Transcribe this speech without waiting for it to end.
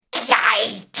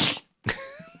Mike.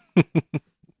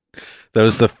 That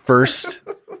was the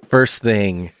first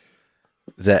thing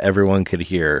that everyone could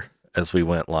hear as we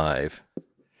went live.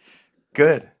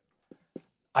 Good.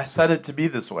 I set it to be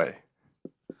this way.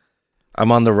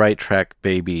 I'm on the right track,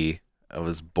 baby. I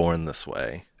was born this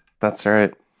way. That's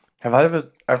right. Have I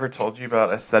ever told you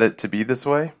about I set it to be this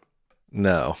way?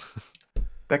 No.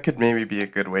 That could maybe be a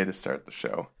good way to start the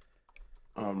show.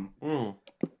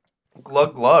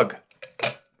 Glug glug.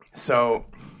 So,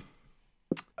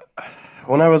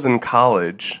 when I was in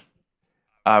college,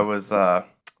 I was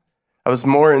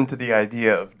more into the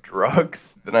idea of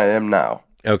drugs than I am now.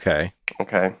 Okay.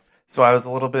 Okay. So I was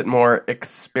a little bit more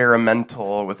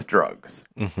experimental with drugs.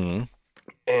 Mm-hmm.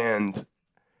 And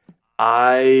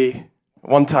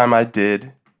one time I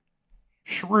did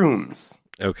shrooms.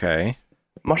 Okay.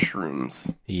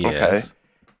 Mushrooms. Yes. Okay.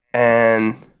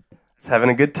 And I was having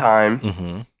a good time.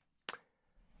 Mm-hmm.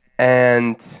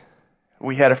 And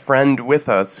we had a friend with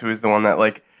us who was the one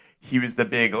that, he was the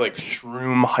big,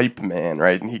 shroom hype man,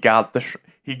 right? And he got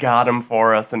him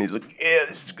for us, and he's like, yeah,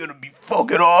 this is going to be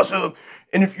fucking awesome.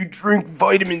 And if you drink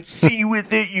vitamin C with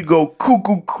it, you go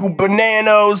cuckoo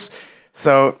bananas.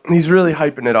 So he's really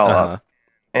hyping it all up.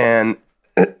 And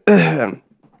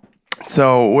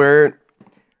so we're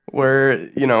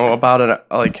about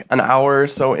an hour or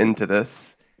so into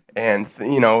this, and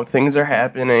things are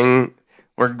happening.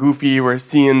 We're goofy, we're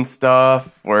seeing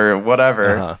stuff, we're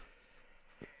whatever.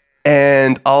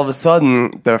 And all of a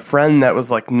sudden, the friend that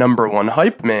was number one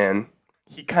hype man,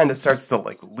 he kind of starts to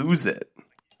lose it.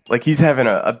 He's having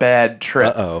a bad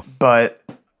trip. But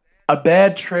a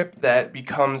bad trip that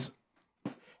becomes,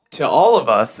 to all of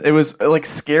us, it was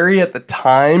scary at the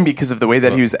time because of the way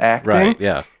that he was acting. Right,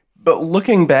 yeah. But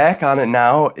looking back on it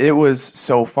now, it was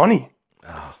so funny.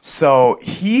 So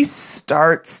he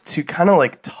starts to kind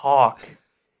of talk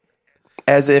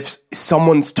as if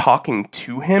someone's talking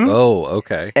to him. Oh,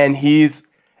 okay. And he's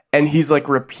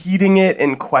repeating it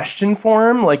in question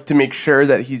form, to make sure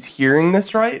that he's hearing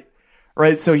this right.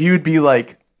 Right? So he would be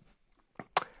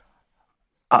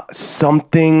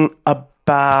something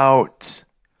about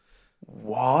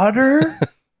water?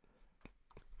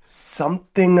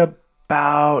 Something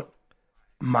about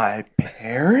my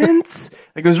parents?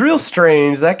 It was real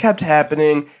strange. That kept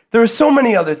happening. There were so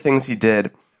many other things he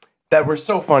did that were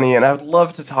so funny, and I would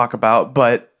love to talk about,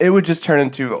 but it would just turn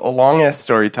into a long-ass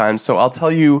story time, so I'll tell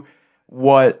you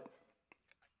what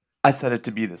I set it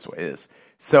to be this way is.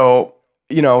 So,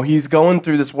 he's going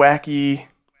through this wacky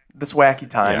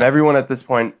time. Yeah. Everyone at this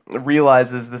point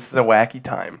realizes this is a wacky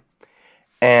time.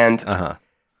 And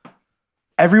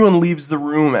everyone leaves the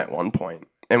room at one point,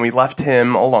 and we left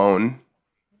him alone.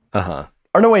 Or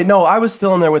no, wait, no, I was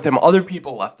still in there with him. Other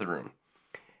people left the room.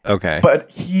 Okay.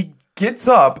 But he gets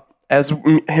up as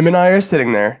him and I are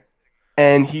sitting there,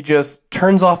 and he just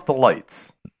turns off the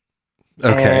lights.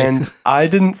 Okay. And I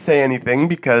didn't say anything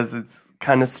because it's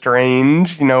kind of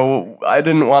strange. I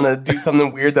didn't want to do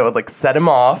something weird that would set him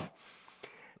off.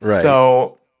 Right.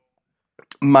 So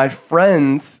my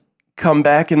friends come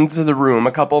back into the room.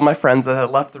 A couple of my friends that had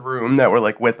left the room that were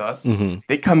with us,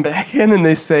 they come back in and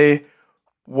they say,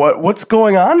 What's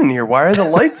going on in here? Why are the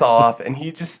lights off? And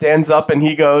he just stands up and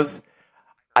he goes,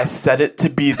 I set it to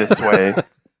be this way.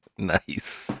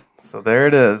 Nice. So there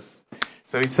it is.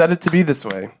 So he set it to be this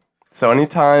way. So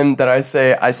anytime that I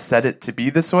say I set it to be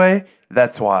this way,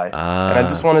 that's why. And I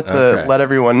just wanted to let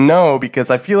everyone know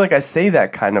because I feel like I say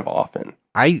that kind of often.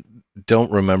 I don't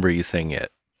remember you saying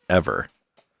it ever.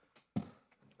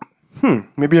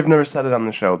 Maybe I've never said it on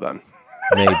the show then.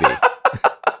 Maybe.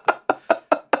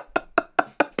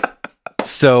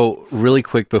 So really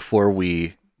quick before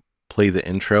we play the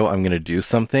intro, I'm going to do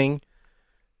something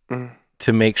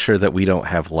to make sure that we don't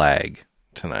have lag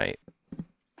tonight.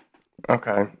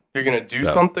 Okay. You're going to do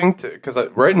something to, because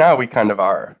right now we kind of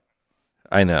are.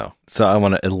 I know. So I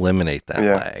want to eliminate that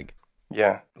lag.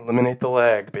 Yeah. Eliminate the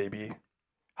lag, baby.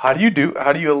 How do you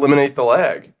eliminate the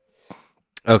lag?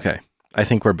 Okay. I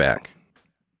think we're back.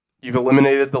 You've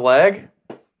eliminated the lag?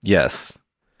 Yes.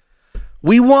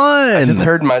 We won! I just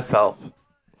heard myself.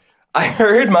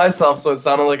 So it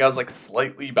sounded like I was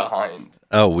slightly behind.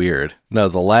 Oh, weird. No,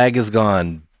 the lag is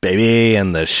gone, baby,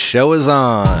 and the show is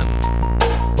on.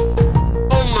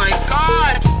 Oh my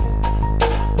god!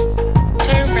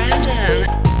 So random.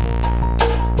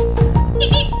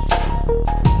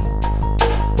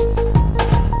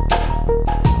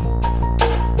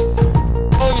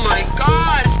 Oh my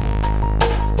god!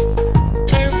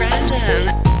 So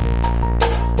random.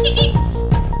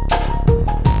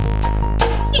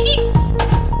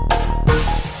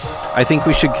 I think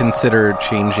we should consider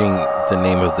changing the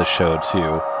name of the show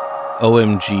to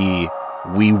OMG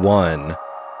we won.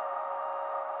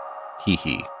 Hee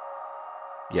hee.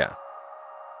 Yeah.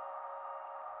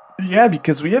 Yeah,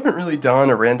 because we haven't really done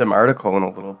a random article in a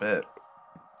little bit.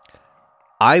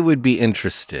 I would be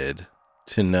interested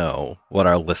to know what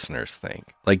our listeners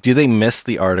think. Like, do they miss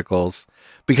the articles?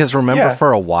 Because remember,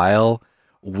 for a while,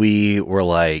 we were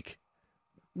like,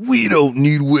 we don't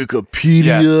need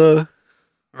Wikipedia.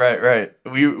 Yeah. Right.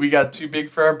 We got too big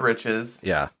for our britches.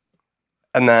 Yeah.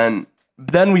 And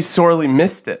then we sorely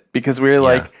missed it because we were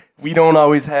like, we don't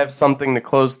always have something to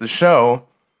close the show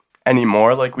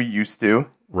anymore like we used to.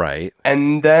 Right.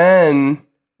 And then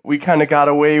we kind of got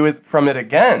away from it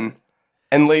again.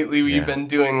 And lately we've been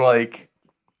doing like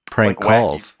prank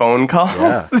calls, phone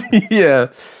calls. Yeah.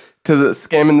 To the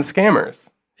Scamming the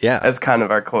Scammers. Yeah. As kind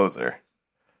of our closer.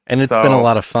 And it's been a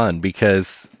lot of fun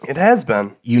because it has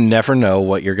been. You never know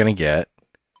what you're going to get.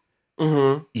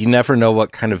 Mm-hmm. You never know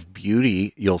what kind of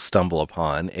beauty you'll stumble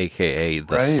upon, aka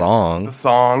the song. The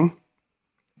song.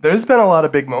 There's been a lot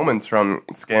of big moments from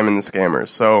Scamming the Scammers.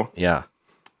 So yeah.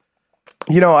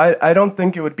 You know, I don't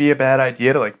think it would be a bad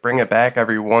idea to like bring it back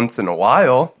every once in a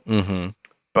while. Mm-hmm.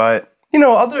 But, you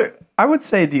know, I would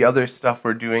say the other stuff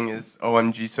we're doing is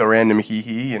OMG so random hee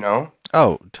hee, you know?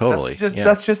 Oh, totally.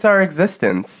 That's just our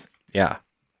existence. Yeah.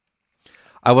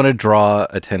 I want to draw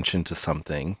attention to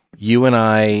something. You and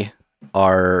I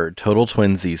are total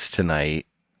twinsies tonight.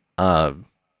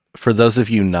 For those of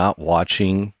you not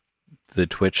watching the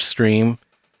Twitch stream,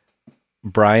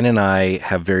 Brian and I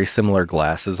have very similar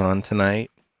glasses on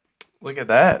tonight. Look at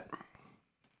that.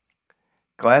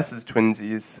 Glasses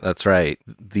twinsies. That's right.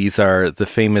 These are the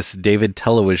famous David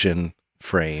Television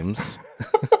frames.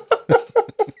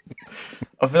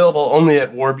 Available only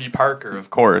at Warby Parker,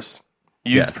 of course.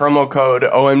 Use promo code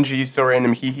OMG so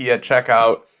random hee hee at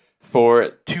checkout for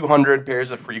 200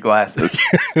 pairs of free glasses.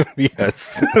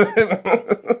 Yes.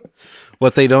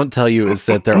 What they don't tell you is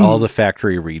that they're all the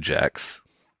factory rejects.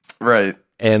 Right.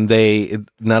 And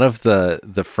none of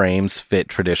the frames fit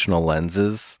traditional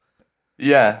lenses.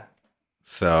 Yeah.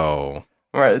 So.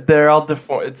 Right. They're all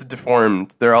deformed. It's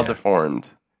deformed. They're all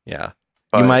deformed. Yeah.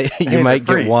 But, you might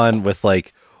get one with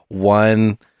like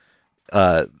one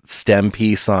stem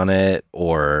piece on it,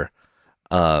 or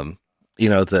you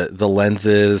know, the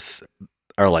lenses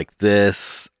are like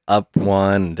this, up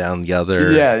one, down the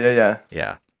other.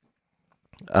 Yeah.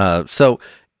 So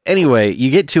anyway, you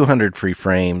get 200 free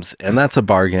frames, and that's a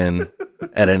bargain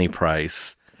at any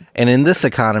price. And in this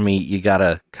economy, you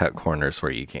gotta cut corners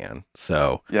where you can.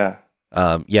 So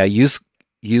use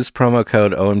promo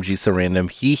code OMG so random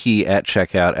hee hee at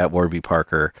checkout at Warby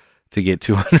Parker to get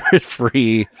 200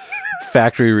 free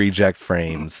factory reject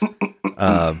frames.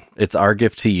 It's our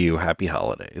gift to you. Happy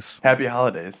holidays. Happy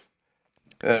holidays.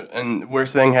 And we're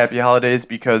saying happy holidays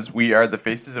because we are the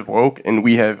faces of woke, and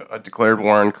we have declared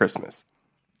war on Christmas.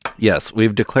 Yes,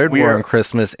 we've declared war on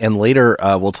Christmas, and later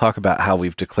we'll talk about how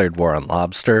we've declared war on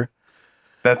lobster.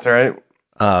 That's right.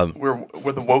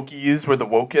 We're the wokies. We're the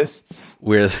wokists.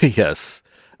 Yes,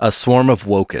 a swarm of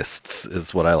wokists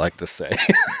is what I like to say.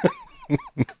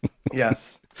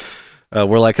 Yes.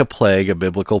 We're like a plague, a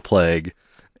biblical plague,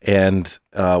 and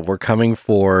we're coming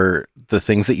for the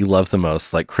things that you love the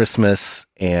most, like Christmas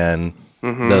and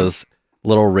those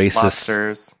little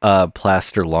racist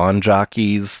plaster lawn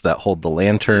jockeys that hold the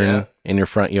lantern in your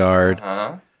front yard.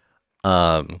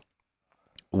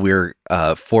 We're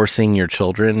forcing your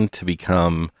children to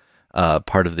become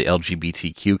part of the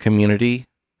LGBTQ community.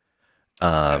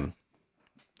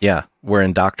 We're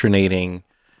indoctrinating.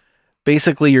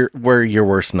 Basically, we're your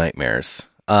worst nightmares.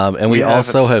 And we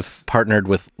also have partnered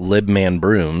with Libman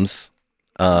Brooms.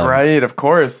 Right, of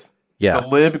course. Yeah. The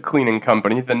Lib cleaning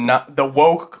company, the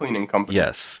woke cleaning company.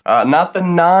 Yes. Not the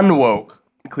non-woke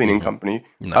cleaning company.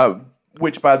 No.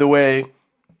 Which, by the way,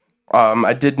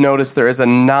 I did notice there is a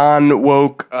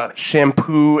non-woke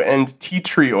shampoo and tea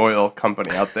tree oil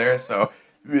company out there. So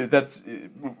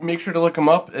make sure to look them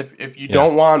up. If you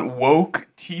don't want woke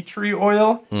tea tree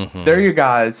oil, there you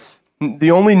guys.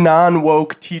 The only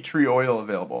non-woke tea tree oil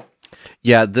available.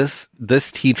 Yeah, this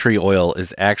tea tree oil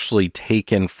is actually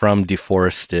taken from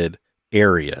deforested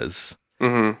areas.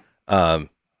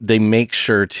 They make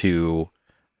sure to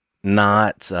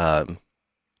not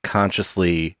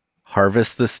consciously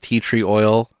harvest this tea tree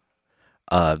oil.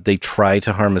 They try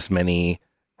to harm as many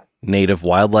native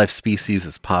wildlife species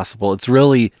as possible. It's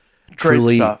really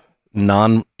truly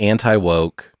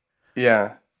anti-woke.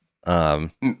 Yeah.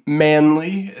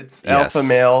 Manly. It's alpha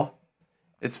male.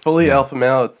 It's fully alpha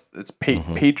male. It's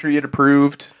Patriot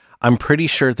approved. I'm pretty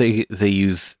sure they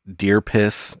use deer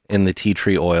piss in the tea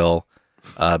tree oil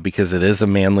because it is a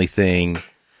manly thing.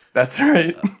 That's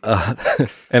right.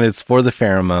 And it's for the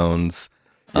pheromones.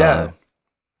 Yeah.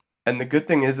 And the good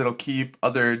thing is it'll keep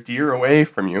other deer away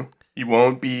from you. You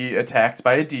won't be attacked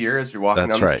by a deer as you're walking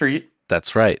That's down the right. street.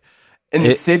 That's right. In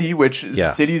the city, which the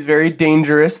city's very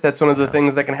dangerous. That's one of the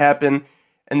things that can happen.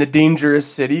 In the dangerous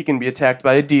city, you can be attacked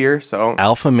by a deer. So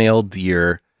alpha male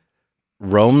deer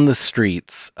roam the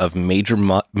streets of major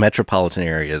metropolitan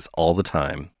areas all the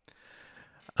time.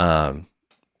 I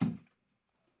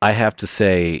have to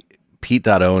say, Pete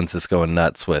Owens is going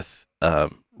nuts with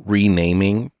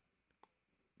renaming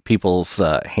people's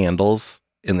handles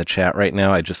in the chat right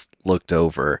now. I just looked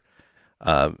over.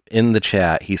 In the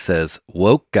chat, he says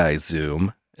woke guy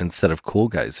Zoom instead of cool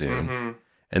guy Zoom. Mm-hmm.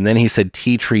 And then he said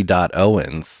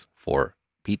Owens for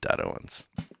Pete Owens.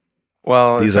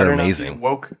 Well, these are amazing.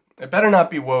 It better not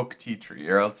be woke Tea Tree,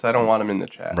 or else I don't want him in the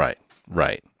chat.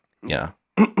 Right. Yeah.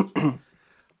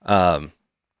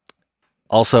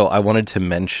 Also, I wanted to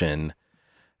mention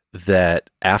that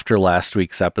after last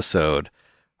week's episode,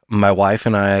 my wife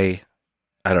and I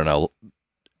don't know,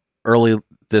 early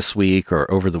this week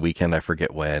or over the weekend, I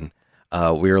forget when,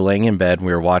 we were laying in bed and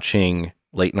we were watching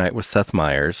Late Night with Seth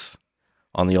Meyers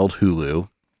on the old Hulu,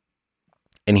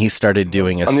 and he started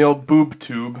doing on the old boob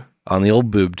tube. On the old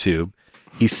boob tube,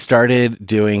 he started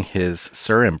doing his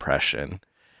Sir impression,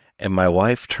 and my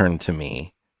wife turned to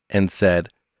me and said,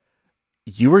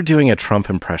 "You were doing a Trump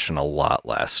impression a lot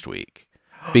last week,"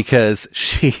 because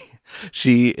she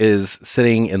is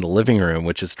sitting in the living room,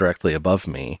 which is directly above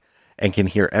me, and can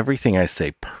hear everything I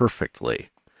say perfectly.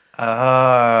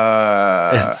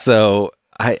 And so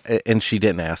and she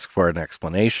didn't ask for an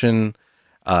explanation.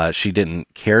 She didn't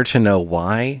care to know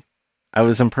why I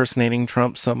was impersonating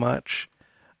Trump so much.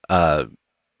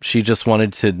 She just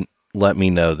wanted to let me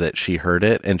know that she heard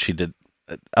it, and she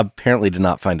apparently did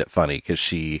not find it funny because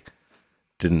she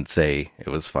didn't say it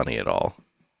was funny at all.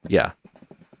 Yeah.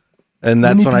 And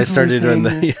that's when I started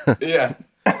doing Yeah.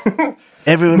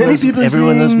 Everyone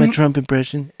loves my Trump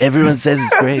impression. Everyone says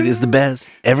it's great. It's the best.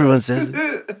 Everyone says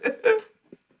it.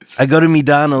 I go to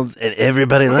McDonald's and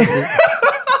everybody loves it.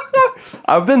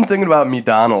 I've been thinking about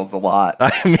McDonald's a lot.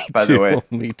 By the way,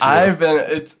 me too.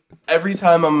 It's every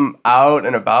time I'm out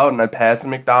and about and I pass a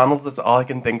McDonald's, that's all I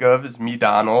can think of is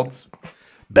McDonald's.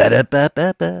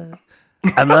 Ba-da-ba-ba-ba.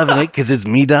 I'm loving it because it's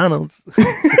McDonald's.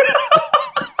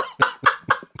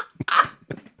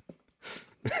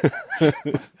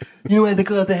 You know why they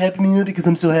call it the Happy Meal? Because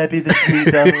I'm so happy that it's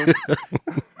McDonald's.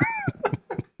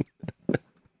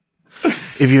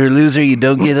 If you're a loser, you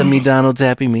don't get a McDonald's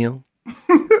Happy Meal.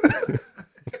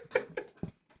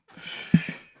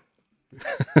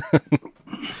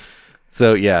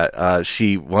 So yeah,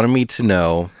 she wanted me to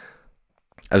know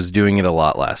I was doing it a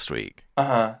lot last week.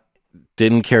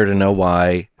 Didn't care to know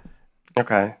why.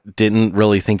 Okay. Didn't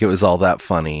really think it was all that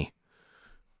funny.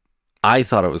 I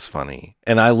thought it was funny,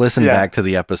 and I listened back to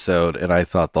the episode, and I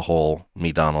thought the whole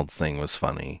McDonald's thing was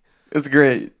funny. It was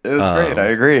great. It was great. I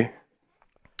agree.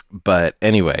 But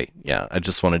anyway, yeah, I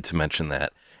just wanted to mention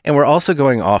that. And we're also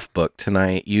going off book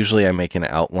tonight. Usually I make an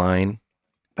outline.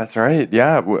 That's right.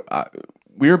 Yeah.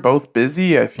 We were both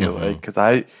busy, I feel like, because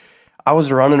I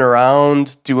was running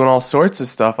around doing all sorts of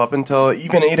stuff up until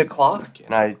even 8 o'clock.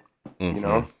 And you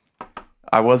know,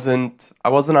 I wasn't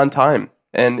on time.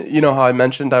 And you know how I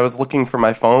mentioned I was looking for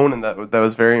my phone and that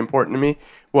was very important to me?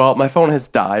 Well, my phone has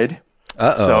died.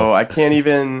 Uh-oh. So I can't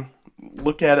even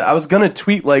look at it. I was going to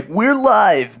tweet like, "We're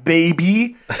live,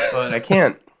 baby," but I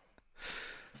can't.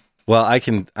 Well, I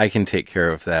can take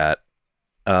care of that.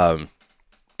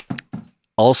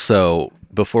 Also,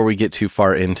 before we get too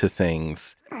far into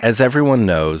things, as everyone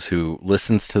knows who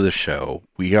listens to the show,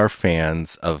 we are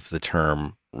fans of the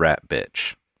term rat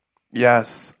bitch.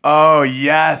 Yes. Oh,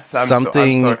 yes. I'm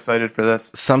so excited for this.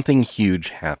 Something huge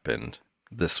happened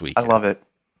this week. I love it.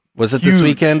 Was it this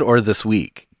weekend or this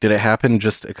week? Did it happen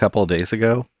just a couple of days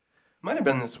ago? Might have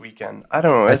been this weekend. I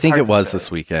don't know. I think it was this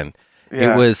weekend.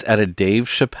 Yeah. It was at a Dave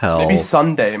Chappelle. Maybe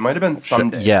Sunday. It might have been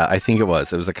Sunday. Yeah, I think it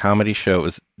was. It was a comedy show. It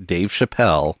was Dave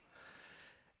Chappelle.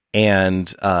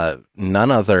 And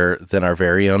none other than our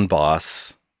very own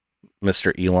boss,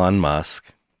 Mr. Elon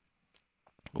Musk,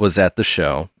 was at the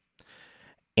show.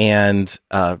 And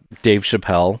Dave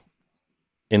Chappelle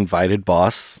invited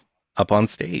boss up on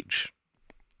stage,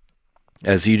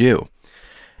 as you do.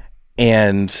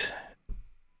 And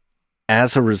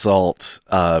as a result,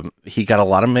 he got a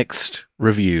lot of mixed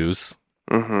reviews.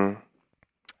 Mm-hmm.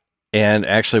 And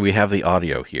actually, we have the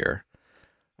audio here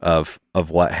of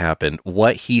what happened.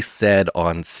 What he said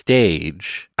on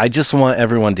stage, I just want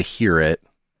everyone to hear it,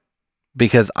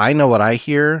 because I know what I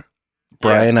hear.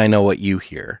 Brian, I know what you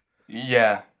hear.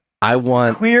 Yeah. I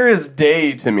want clear as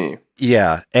day to me.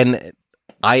 Yeah, and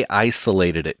I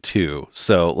isolated it too.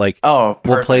 So like Oh,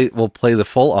 perfect. we'll play the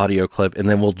full audio clip and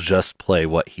then we'll just play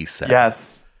what he said.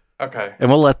 Yes. Okay. And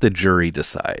we'll let the jury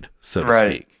decide, so to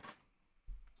Right. speak.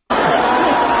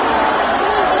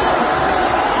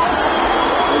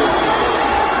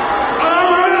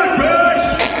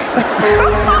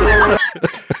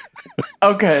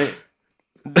 Okay.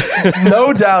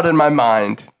 No doubt in my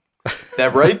mind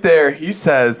that right there he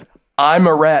says, "I'm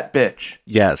a rat bitch."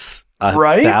 Yes.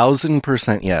 Right?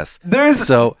 1,000% yes. There's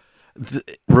So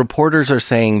reporters are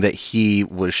saying that he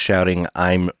was shouting,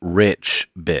 "I'm rich,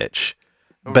 bitch."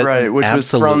 But right, which was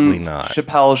from absolutely not.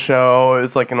 Chappelle's show. It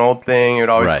was like an old thing. It would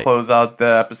always Right. close out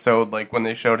the episode like when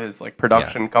they showed his like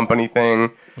production company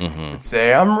thing. Mhm. It'd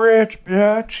say, "I'm rich,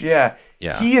 bitch." Yeah.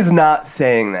 Yeah. He is not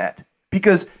saying that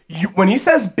because when he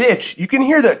says bitch, you can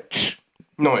hear the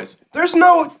noise. There's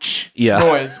no Yeah.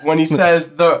 noise when he says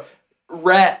the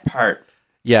rat part.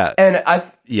 Yeah. And I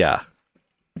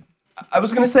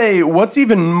was going to say, what's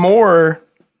even more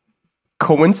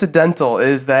coincidental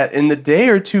is that in the day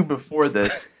or two before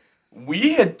this,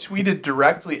 we had tweeted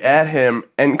directly at him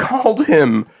and called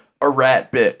him a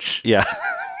rat bitch. Yeah.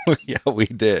 Yeah, we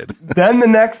did. Then the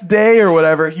next day or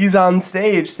whatever, he's on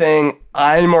stage saying,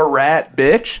 "I'm a rat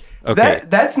bitch." Okay.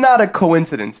 That's not a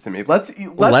coincidence to me. Let's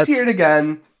hear it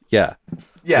again. Yeah.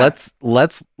 Yeah.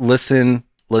 Let's listen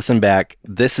back.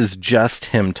 This is just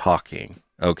him talking,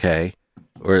 okay?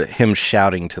 Or him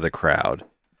shouting to the crowd.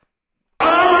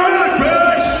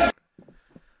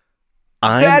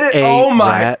 I'm a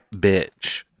rat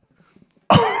bitch.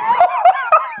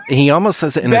 He almost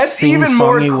says it in That's a sing-songy even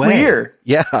more way. clear.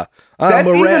 Yeah. I'm That's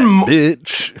a rat even mo-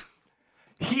 bitch.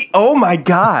 Oh my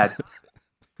God.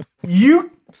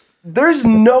 There's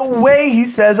no way he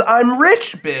says, "I'm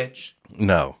rich, bitch."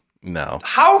 No.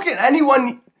 How can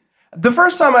anyone? The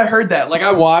first time I heard that, like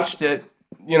I watched it,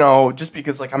 just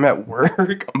because like I'm at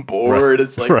work, I'm bored.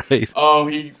 It's like, Right. oh,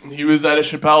 he was at a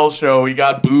Chappelle show, he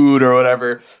got booed or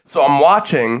whatever. So I'm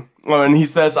watching when he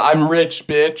says, "I'm rich,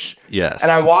 bitch." Yes.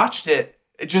 And I watched it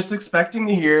just expecting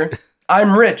to hear,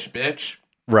 "I'm rich, bitch."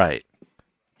 Right.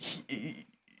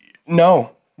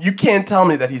 No, you can't tell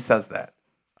me that he says that.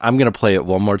 I'm going to play it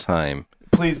one more time.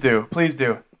 Please do. Please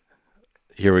do.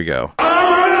 Here we go.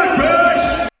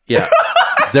 Yeah.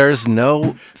 There's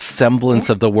no semblance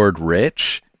of the word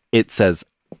rich. It says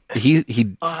he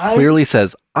clearly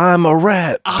says, "I'm a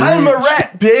rat. I'm a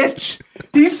rat, bitch."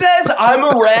 He says, "I'm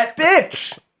a rat,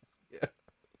 bitch."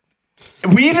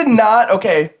 We did not.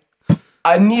 Okay,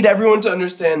 I need everyone to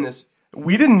understand this.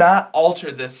 We did not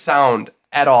alter this sound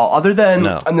at all, other than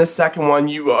No. on the second one,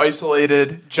 you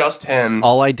isolated just him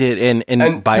All I did,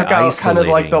 and by took out kind of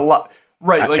like the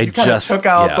right, like you kind of took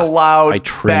out the loud. I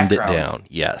trimmed background. it down.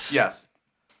 Yes. Yes.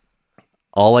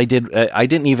 All I did, I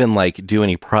didn't even like do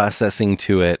any processing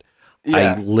to it.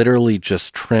 Yeah. I literally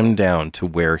just trimmed down to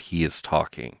where he is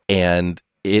talking, and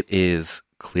it is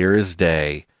clear as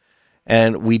day.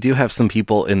 And we do have some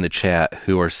people in the chat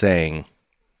who are saying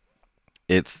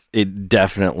it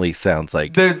definitely sounds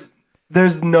like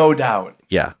There's no doubt.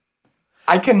 yeah.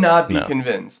 I cannot be No.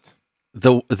 convinced.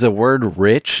 The word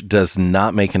rich does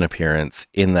not make an appearance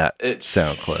in that It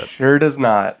sound clip. sure does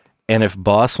not. And if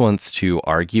Boss wants to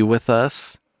argue with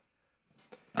us,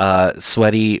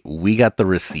 Sweaty, we got the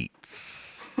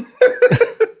receipts.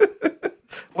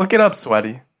 Look it up,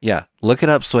 Sweaty. Yeah, look it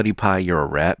up, Sweaty Pie. You're a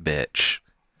rat bitch.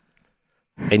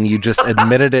 And you just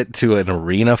admitted it to an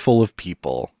arena full of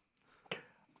people.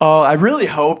 Oh, I really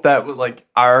hope that like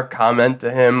our comment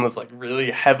to him was like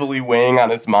really heavily weighing on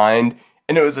his mind,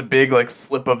 and it was a big like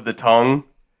slip of the tongue.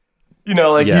 He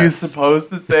was Yes. supposed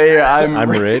to say, "I'm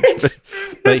rich,"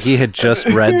 but he had just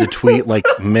read the tweet like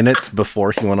minutes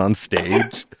before he went on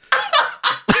stage,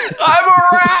 I'm a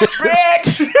rat,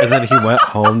 bitch." and then he went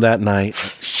home that night.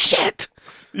 Shit.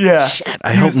 Yeah, Shit,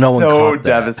 I He hope was no one so caught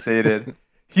that. devastated.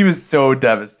 He was so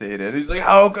devastated. He's like,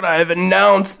 "How could I have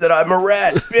announced that I'm a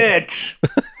rat, bitch?"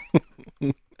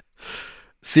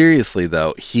 Seriously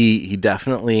though, he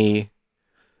definitely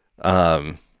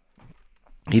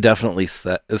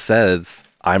says,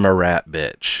 "I'm a rat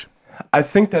bitch." I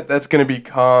think that that's going to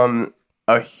become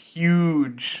a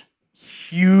huge,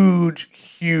 huge,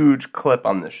 huge clip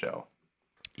on this show.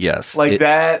 Yes. Like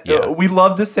that. yeah. We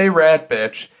love to say rat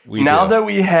bitch. We now do. that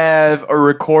we have a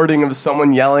recording of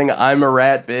someone yelling, "I'm a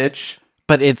rat bitch."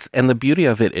 But and the beauty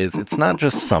of it is it's not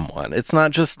just someone. It's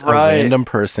not just Right. a random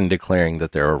person declaring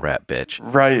that they're a rat bitch.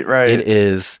 Right. It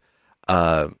is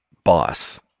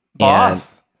Boss.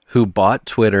 Boss. And who bought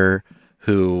Twitter,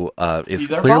 who is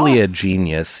He's our clearly a boss.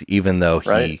 genius, even though he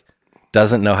Right.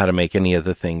 doesn't know how to make any of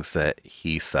the things that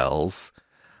he sells.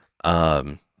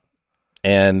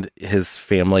 And his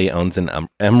family owns an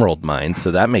emerald mine,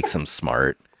 so that makes him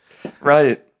smart.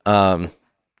 Right. But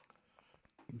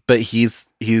he's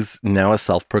now a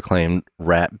self-proclaimed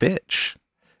rat bitch.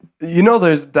 You know,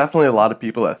 there's definitely a lot of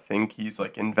people that think he's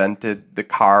like invented the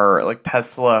car, like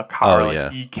Tesla car. Oh, like yeah.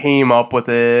 he came up with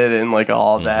it and like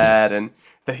all that, and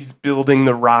that he's building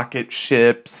the rocket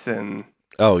ships and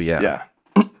Oh yeah. yeah.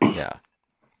 Yeah.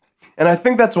 And I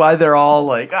think that's why they're all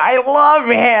like, I love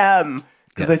him.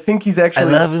 Because I think he's actually...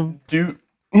 I love him.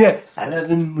 Yeah, I love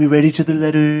him. We write each other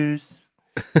letters.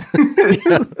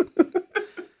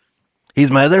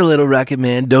 He's my other little rocket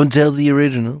man. Don't tell the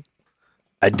original.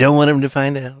 I don't want him to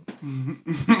find out.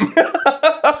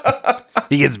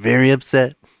 He gets very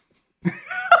upset.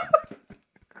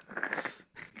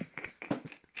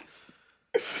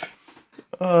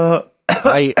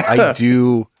 I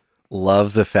do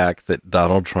love the fact that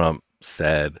Donald Trump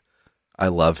said, I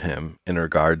love him in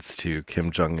regards to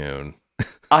Kim Jong-un.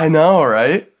 I know,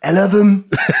 right? I love him.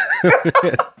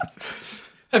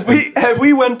 Have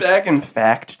we went back and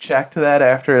fact checked that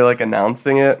after like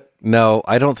announcing it? No,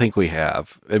 I don't think we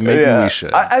have. And maybe we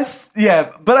should.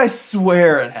 Yeah, but I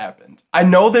swear it happened. I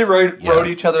know they wrote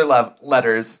each other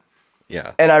letters.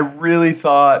 Yeah. And I really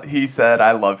thought he said,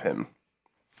 I love him.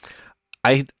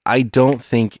 I don't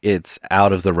think it's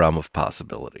out of the realm of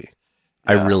possibility.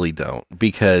 I really don't.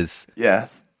 Because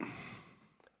yes,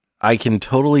 I can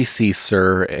totally see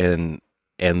Sir and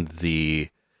the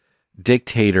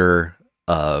dictator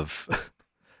of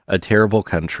a terrible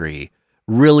country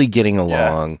really getting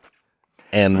along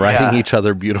and writing each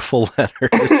other beautiful letters.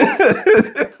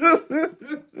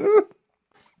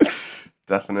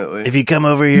 Definitely. If you come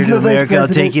over here to America, I'll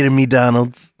take you to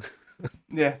McDonald's.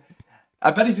 Yeah.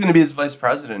 I bet he's going to be his vice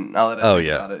president now that I think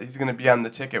about it. He's going to be on the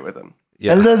ticket with him.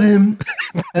 Yeah. I love him.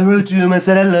 I wrote to him. I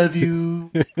said, I love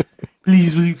you.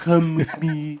 Please, will you come with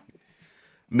me?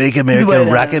 Make America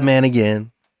Rocket Man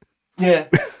again. Yeah.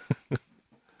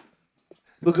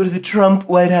 We'll go to the Trump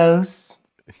White House.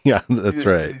 Yeah, that's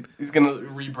right. He's going to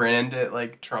rebrand it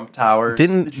like Trump Towers.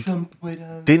 The Trump White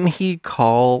House. Didn't he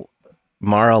call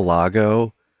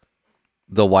Mar-a-Lago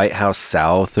the White House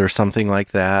South or something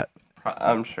like that?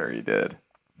 I'm sure he did.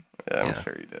 Yeah, I'm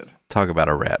sure he did. Talk about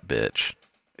a rat bitch.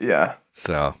 Yeah.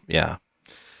 So, yeah.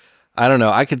 I don't know.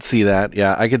 I could see that.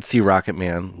 Yeah, I could see Rocket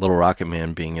Man, little Rocket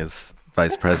Man, being his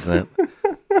vice president.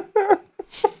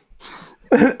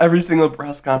 Every single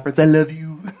press conference, I love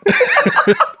you.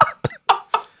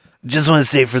 Just want to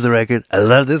say for the record, I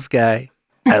love this guy.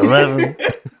 I love him.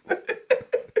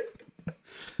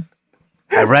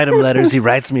 I write him letters. He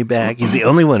writes me back. He's the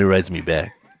only one who writes me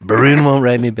back. Baroon won't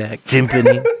write me back.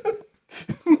 Timpani.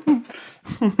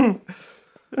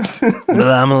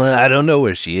 I don't know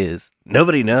where she is.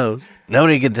 Nobody knows.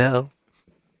 Nobody can tell.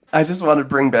 I just want to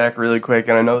bring back really quick,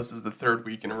 and I know this is the third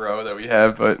week in a row that we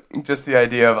have, but just the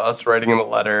idea of us writing him a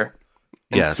letter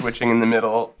and switching in the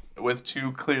middle with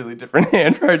two clearly different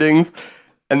handwritings,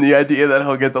 and the idea that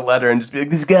he'll get the letter and just be like,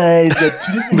 this guy's got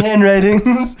two different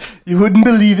handwritings. You wouldn't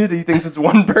believe it. He thinks it's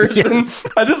one person. Yes.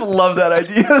 I just love that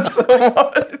idea so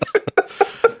much.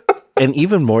 And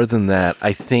even more than that,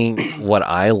 I think what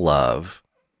I love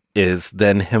is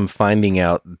then him finding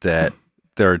out that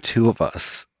there are two of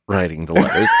us writing the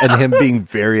letters and him being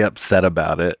very upset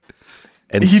about it.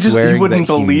 And he wouldn't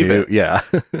believe it. Yeah.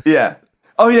 Yeah.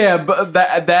 Oh yeah, but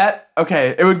that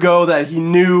okay, it would go that he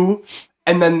knew,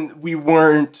 and then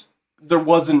there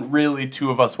wasn't really two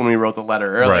of us when we wrote the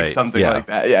letter or like something like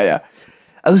that. Yeah.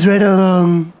 I was right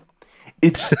along.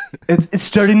 It's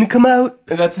starting to come out.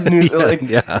 And that's his new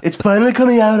it's finally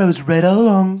coming out. I was right all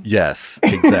along. Yes,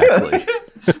 exactly.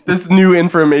 This new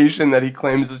information that he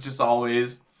claims is just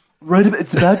always right.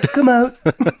 It's about to come out.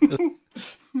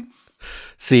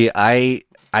 See, I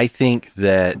think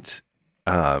that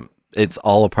it's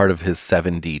all a part of his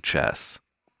 7D chess.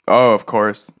 Oh, of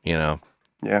course. You know?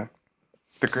 Yeah.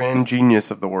 The grand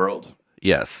genius of the world.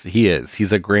 Yes, he is.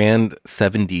 He's a grand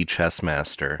 7D chess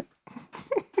master.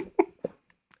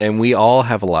 And we all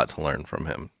have a lot to learn from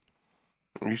him.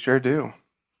 We sure do.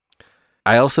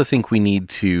 I also think we need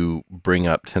to bring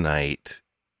up tonight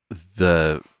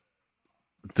the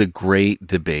great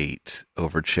debate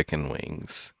over chicken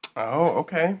wings. Oh,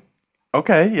 okay.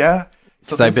 Okay, yeah.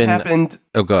 So this happened.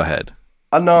 Oh, go ahead.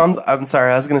 No, I'm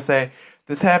sorry. I was going to say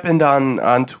this happened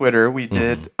on Twitter. We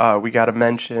did. We got a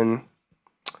mention.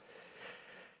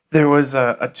 There was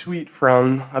a tweet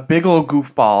from a big old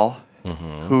goofball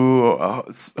who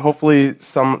hopefully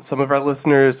some of our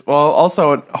listeners. Well,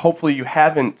 also hopefully you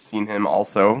haven't seen him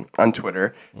also on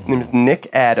Twitter. His name is Nick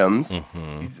Adams.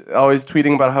 He's always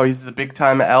tweeting about how he's the big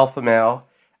time alpha male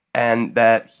and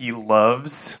that he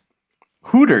loves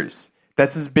Hooters.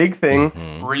 That's his big thing.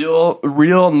 Mm-hmm.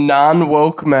 Real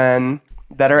non-woke men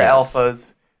that are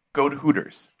alphas go to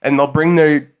Hooters. And they'll bring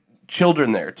their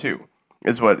children there, too,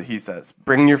 is what he says.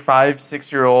 Bring your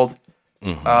 5-6-year-old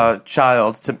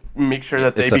child to make sure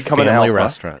that they become an alpha.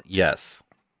 Restaurant. Yes.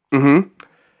 Mm-hmm.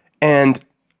 And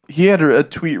he had a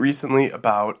tweet recently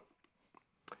about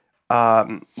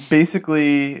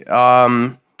basically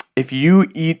if you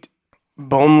eat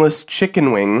boneless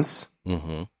chicken wings,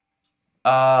 you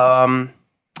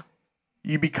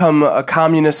become a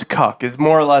communist cuck, is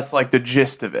more or less like the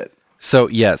gist of it. So,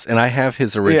 yes, and I have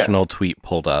his original tweet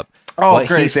pulled up. Oh, what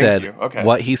great, he said, thank you. Okay.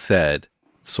 What he said,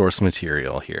 source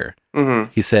material here.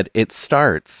 Mm-hmm. He said, it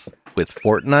starts with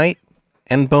Fortnite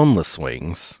and boneless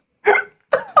wings.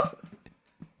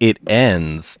 It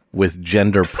ends with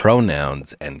gender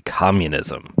pronouns and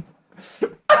communism.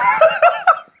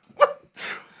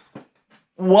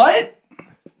 What?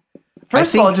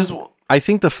 First of all, I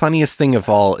think the funniest thing of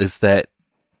all is that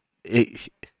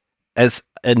as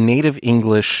a native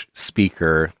English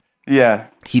speaker,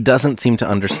 he doesn't seem to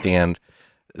understand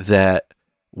that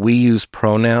we use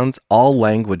pronouns. All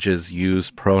languages use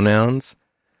pronouns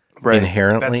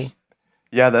inherently.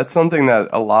 That's something that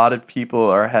a lot of people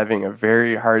are having a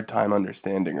very hard time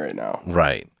understanding right now.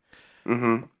 Right.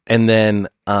 Mm-hmm. And then,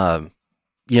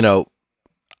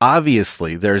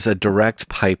 obviously there's a direct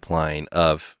pipeline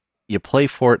of you play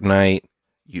Fortnite,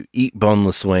 you eat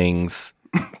boneless wings,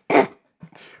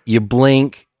 you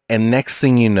blink, and next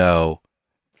thing you know,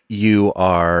 you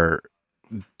are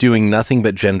doing nothing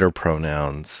but gender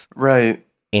pronouns. Right.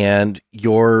 And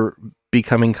you're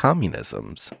becoming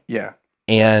communisms. Yeah.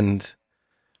 And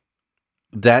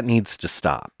that needs to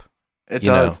stop. It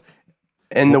does.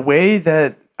 And the way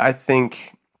that I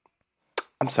think,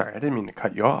 I'm sorry, I didn't mean to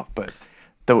cut you off, but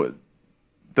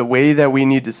the way that we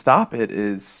need to stop it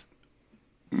is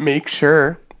make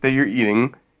sure that you're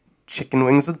eating chicken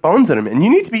wings with bones in them. And you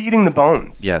need to be eating the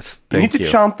bones. Yes, you need to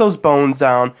chomp those bones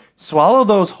down, swallow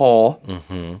those whole,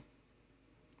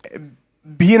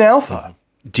 be an alpha.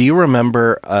 Do you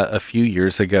remember a few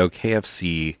years ago,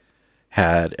 KFC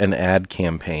had an ad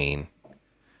campaign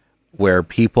where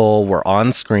people were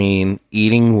on screen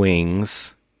eating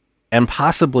wings and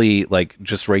possibly like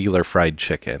just regular fried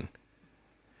chicken.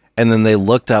 And then they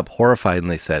looked up horrified and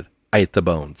they said, I ate the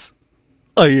bones.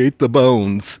 I ate the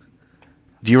bones.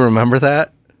 Do you remember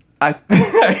that? I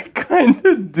kind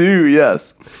of do,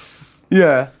 yes.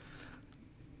 Yeah.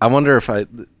 I wonder if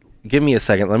give me a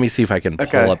second. Let me see if I can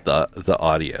pull up the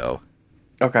audio.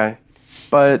 Okay.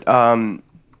 But I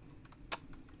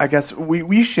guess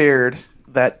we shared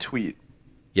that tweet.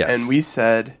 Yes. And we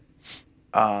said,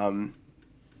 you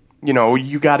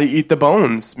got to eat the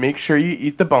bones. Make sure you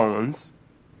eat the bones.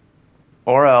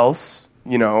 Or else,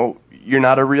 you're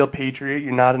not a real patriot.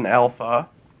 You're not an alpha.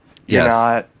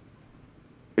 Yes.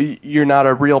 You're not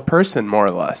a real person, more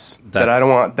or less. That I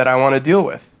want to deal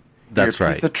with. That's you're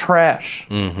a piece of trash.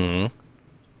 Mm-hmm.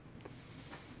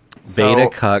 Beta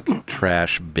cuck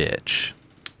trash bitch.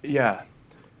 Yeah.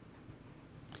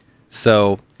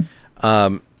 So,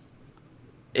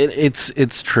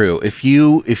 it's true. If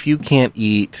you can't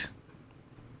eat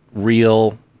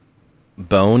real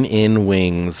bone-in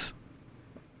wings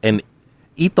and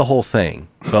eat the whole thing,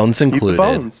 bones included. Eat the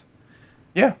bones.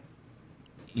 Yeah.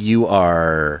 You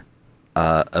are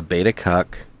a beta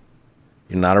cuck.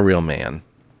 You're not a real man.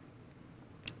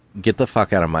 Get the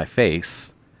fuck out of my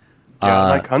face. Get out of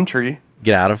my country.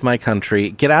 Get out of my country.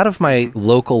 Get out of my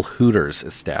local Hooters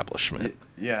establishment.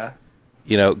 Yeah.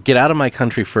 Get out of my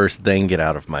country first, then get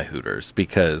out of my Hooters,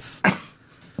 because...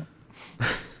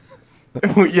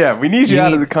 yeah, we need you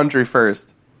out of the country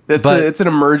first. It's an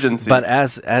emergency. But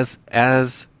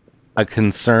as a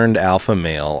concerned alpha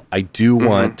male, I do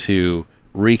want to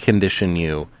recondition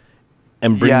you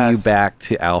and bring you back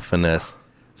to alphaness.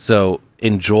 So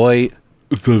enjoy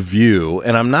The View.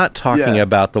 And I'm not talking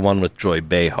about the one with Joy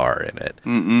Behar in it.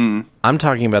 Mm-mm. I'm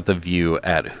talking about The View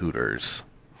at Hooters.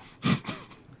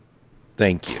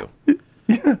 Thank you.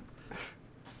 Yeah.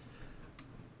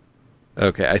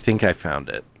 Okay, I think I found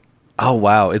it. Oh,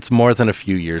 wow. It's more than a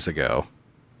few years ago.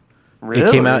 Really?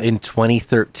 It came out in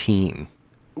 2013.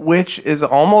 Which is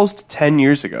almost 10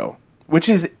 years ago. Which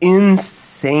is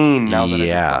insane now that I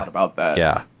just thought about that.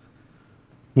 Yeah.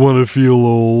 Want to feel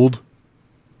old?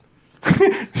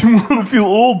 You want to feel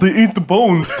old? They ate the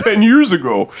bones 10 years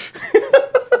ago.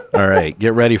 All right,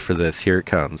 get ready for this. Here it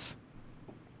comes.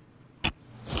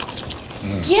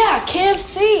 Yeah,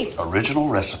 KFC. Original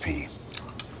recipe.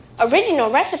 Original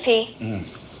recipe?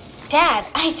 Dad,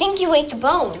 I think you ate the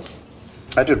bones.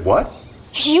 I did what?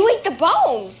 You ate the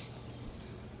bones.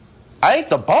 I ate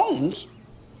the bones?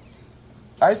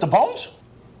 I ate the bones?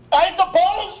 I ate the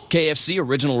bones? KFC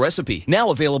original recipe,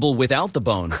 now available without the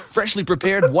bone. Freshly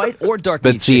prepared white or dark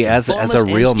But meat see, chicken, as a boneless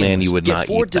and real man, skinless. you would Get not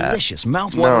 4 eat that. delicious,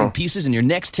 mouth-watering No. pieces in your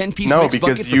next 10-piece No, mix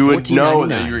bucket because for you would know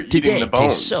that $14.99. you were eating Today the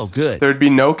bones. tastes so good. There'd be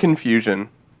no confusion.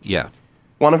 Yeah.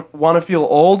 Want to feel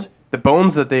old? The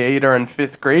bones that they ate are in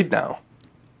 5th grade now.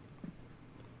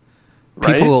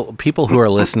 Right? People who are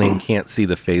listening can't see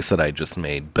the face that I just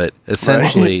made, but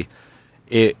essentially,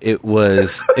 it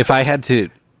was, if I had to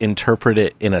interpret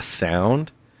it in a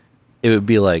sound, it would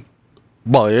be like,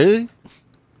 boy.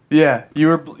 Yeah, you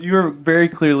were very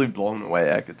clearly blown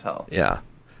away. I could tell. Yeah,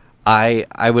 I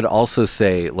would also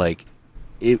say like,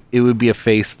 it would be a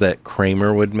face that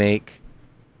Kramer would make.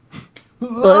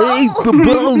 I ate the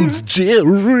bones,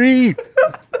 Jerry.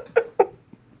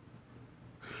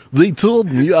 They told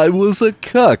me I was a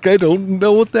cuck. I don't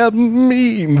know what that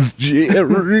means,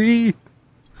 Jerry.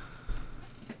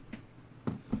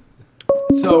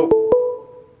 So,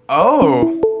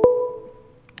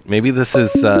 Maybe this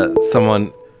is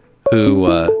someone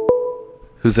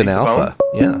who's an Eat the alpha. bones?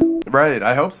 Yeah. right.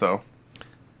 I hope so.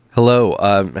 Hello.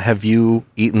 Have you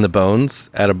eaten the bones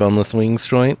at a boneless wings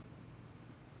joint?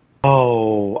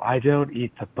 Oh, I don't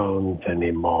eat the bones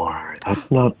anymore.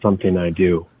 That's not something I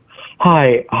do.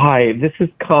 Hi, this is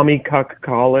Commie Cuck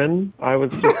Colin. I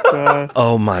was just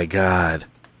Oh my God.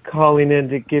 calling in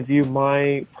to give you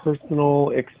my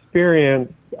personal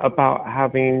experience about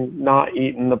having not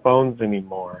eaten the bones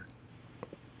anymore.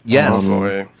 Yes. Oh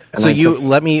boy. And So I you just-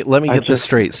 let me I get this just-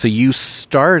 straight. So you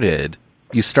started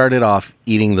off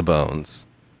eating the bones.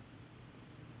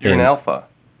 You're an And- alpha.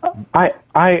 I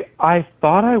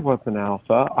thought I was an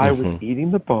alpha. I was Mhm.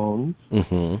 eating the bones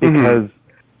Mm-hmm. because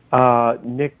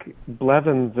Nick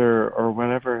Blevins or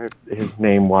whatever his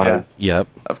name was. Yes, Yep.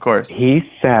 of course. He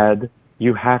said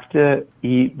you have to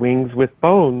eat wings with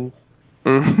bones,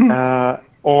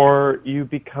 or you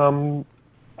become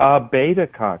a beta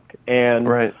cuck. And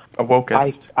Right. A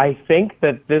wokist. I think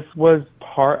that this was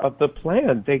part of the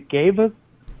plan. They gave us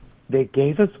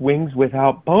wings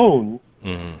without bones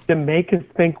to make us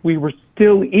think we were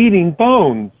still eating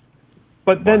bones.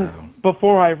 But then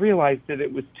before I realized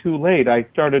it was too late. I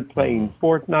started playing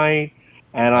Fortnite,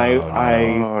 and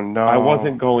Oh no. I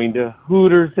wasn't going to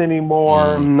Hooters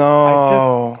anymore.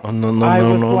 No. Oh no no I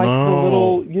no was no like no. the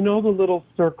little, the little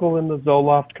circle in the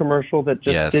Zoloft commercial that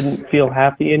just Yes. didn't feel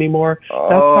happy anymore. That's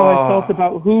how I felt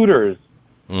about Hooters.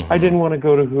 I didn't want to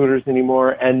go to Hooters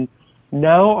anymore, and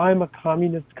now I'm a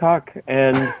communist cuck,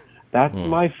 and that's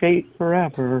my fate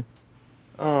forever.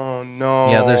 Oh no.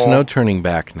 Yeah, there's no turning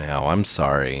back now. I'm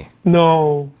sorry.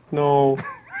 No,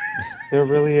 there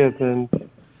really isn't.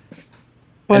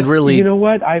 But And really- you know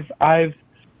what? I've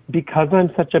because I'm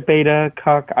such a beta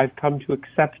cuck, I've come to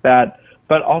accept that.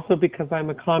 But also because I'm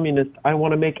a communist, I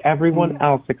want to make everyone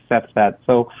else accept that.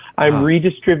 So I'm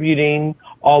redistributing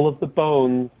all of the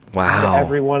bones to Wow.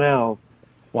 everyone else,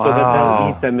 so that they'll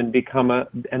eat them and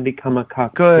become a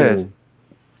cuck. Good. too.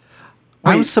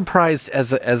 I'm surprised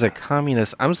as a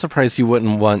communist. I'm surprised you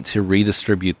wouldn't want to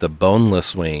redistribute the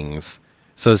boneless wings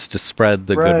so as to spread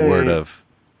the good word Right. of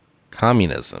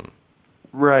communism.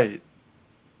 Right.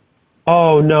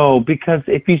 Oh no, because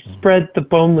if you spread the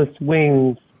boneless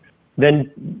wings,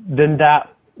 then that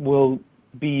will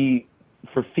be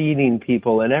for feeding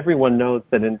people, and everyone knows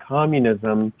that in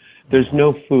communism there's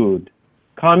no food.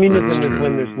 Communism is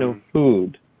when there's no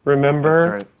food. Remember?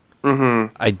 That's right.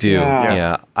 Mm-hmm. I do. Yeah.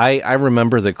 Yeah. I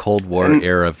remember the Cold War And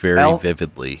era very Al-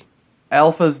 vividly.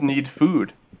 Alphas need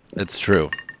food. It's true.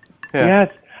 Yeah.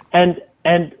 Yes,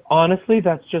 and honestly,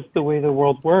 that's just the way the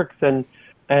world works. And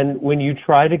when you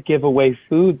try to give away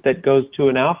food that goes to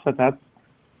an alpha,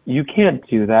 you can't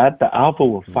do that. The alpha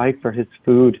will fight for his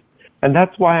food, and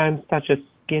that's why I'm such a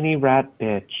skinny rat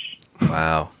bitch.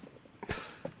 Wow.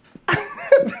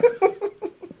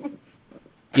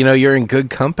 You're in good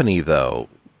company though.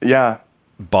 Yeah.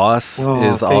 Boss Oh,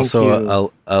 is thank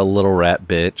also a little rat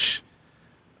bitch.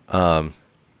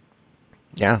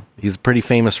 Yeah, he's a pretty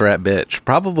famous rat bitch.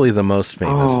 Probably the most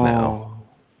famous now.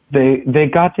 They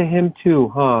got to him too,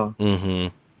 huh? Mm-hmm.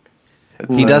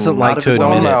 It's He doesn't out like of to his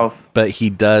own admit it, mouth. but he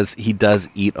does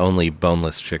eat only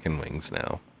boneless chicken wings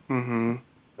now. Mm-hmm.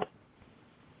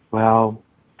 Well,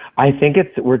 I think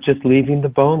we're just leaving the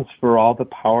bones for all the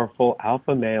powerful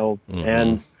alpha males,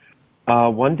 and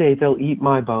one day they'll eat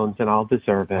my bones, and I'll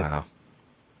deserve it. Wow.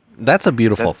 That's a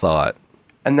beautiful thought.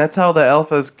 And that's how the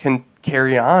alphas can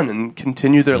carry on and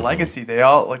continue their legacy. They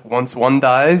all, like, once one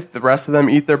dies, the rest of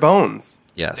them eat their bones.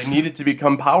 Yes. They need it to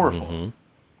become powerful.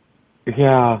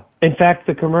 Yeah. In fact,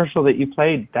 the commercial that you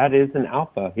played, that is an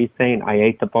alpha. He's saying, I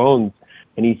ate the bones.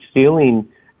 And he's feeling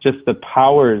just the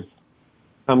powers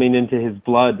coming into his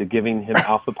blood, giving him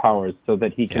alpha powers so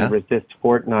that he can resist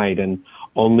Fortnite and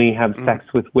only have sex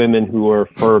with women who are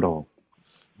fertile.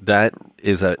 That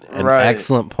is an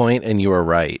excellent point, and you are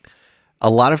right. A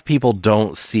lot of people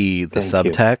don't see the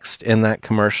subtext in that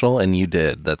commercial, and you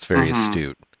did. That's very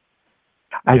astute.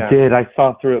 I did. I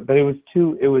saw through it, but it was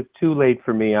too late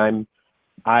for me. I'm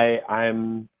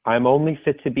only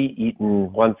fit to be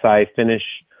eaten once I finish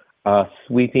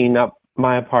sweeping up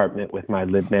my apartment with my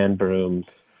Libman brooms.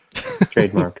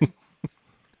 Trademark.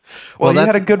 Well, you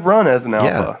had a good run as an alpha.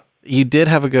 Yeah, you did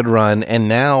have a good run, and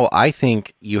now I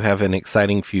think you have an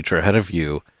exciting future ahead of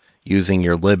you using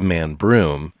your Libman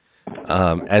broom.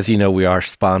 As you know, we are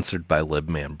sponsored by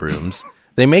Libman brooms.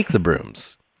 They make the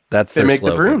brooms. That's they their make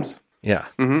slogan. the brooms. Yeah.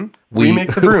 Mm-hmm. We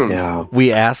make the brooms.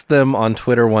 We asked them on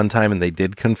Twitter one time, and they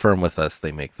did confirm with us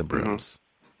they make the brooms.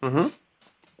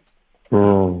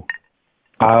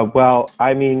 Well,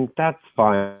 I mean, that's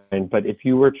fine. But if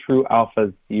you were true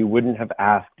alphas, you wouldn't have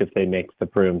asked if they make the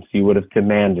brooms. You would have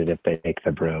demanded if they make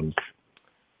the brooms.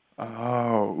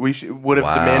 Oh, we would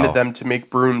have demanded them to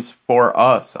make brooms for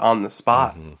us on the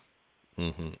spot.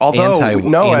 Although,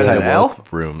 as an alpha,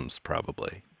 brooms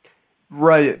probably.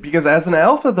 Right, because as an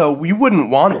alpha, though, we wouldn't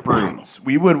want brooms.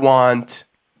 We would want,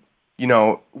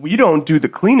 we don't do the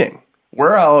cleaning.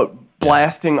 We're out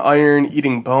blasting iron,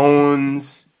 eating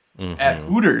bones at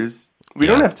Hooters. We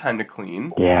don't have time to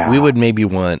clean. Yeah. We would maybe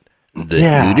want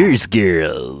the Hooters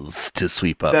girls to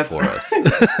sweep up for us.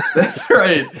 That's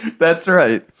right. That's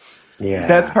right. Yeah.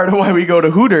 That's part of why we go to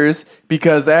Hooters,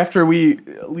 because after we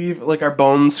leave like our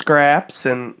bone scraps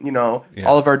and,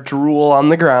 all of our drool on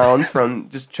the ground from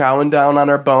just chowing down on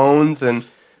our bones and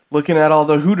looking at all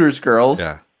the Hooters girls,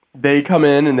 they come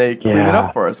in and they clean it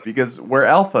up for us because we're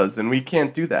alphas and we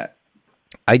can't do that.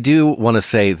 I do want to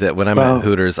say that when I'm at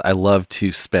Hooters, I love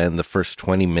to spend the first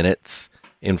 20 minutes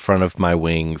in front of my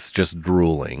wings just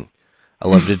drooling. I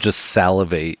love to just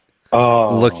salivate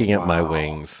looking at my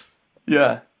wings.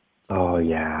 Yeah. Oh,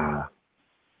 yeah.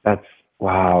 That's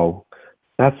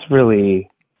really,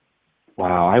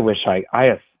 wow. I wish I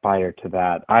aspire to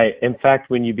that. In fact,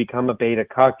 when you become a beta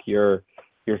cuck, your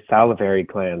salivary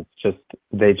glands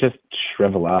they just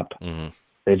shrivel up. Mm-hmm.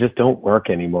 They just don't work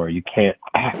anymore. You can't,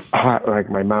 like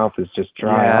my mouth is just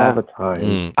dry all the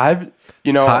time. I've,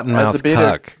 Cottonmouth as a beta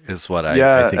cuck is what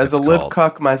I think as it's a lip called.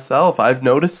 cuck myself, I've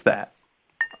noticed that.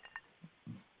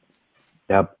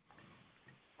 Yep.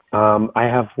 I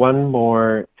have one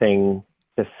more thing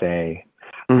to say.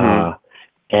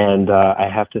 And I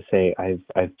have to say, I've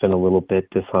been a little bit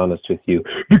dishonest with you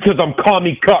because I'm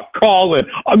commie cuck Colin.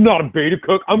 I'm not a beta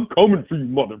cuck. I'm coming for you,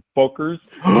 motherfuckers.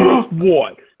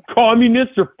 What?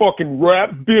 Communists are fucking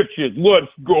rap bitches. Let's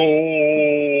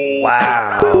go.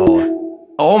 Wow.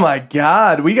 Oh my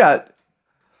God.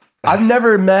 I've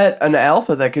never met an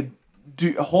alpha that could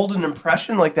hold an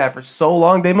impression like that for so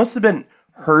long. They must have been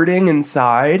hurting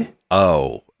inside.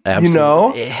 Oh,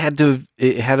 absolutely. It had to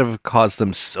have caused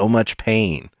them so much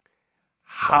pain.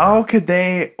 How could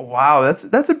they? Wow,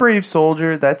 that's a brave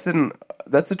soldier. That's an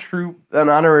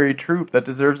honorary troop that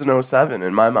deserves an 07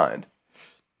 in my mind.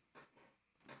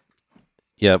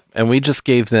 Yep, and we just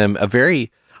gave them a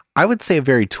very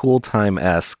Tool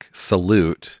Time-esque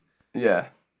salute. Yeah.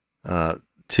 To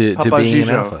being an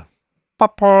alpha.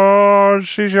 Papa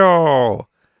Gijo.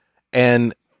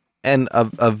 And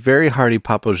a very hearty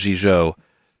Papa Gijo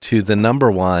to the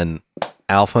number one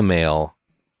alpha male,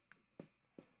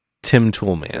 Tim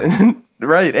Toolman.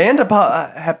 Right, and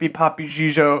a happy Papi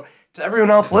Gijo to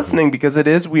everyone else listening, because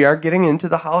we are getting into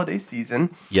the holiday season.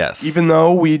 Yes. Even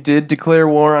though we did declare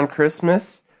war on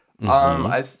Christmas,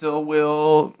 I still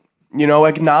will,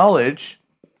 acknowledge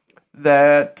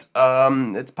that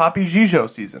it's Papi Gijo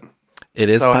season. It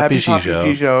is so Papi happy Gijo.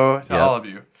 Papi Gijo to all of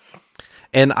you.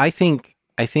 And I think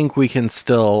we can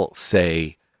still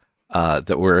say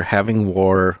that we're having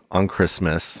war on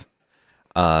Christmas,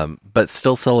 but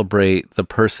still celebrate the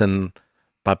person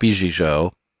Papi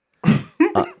Gijo.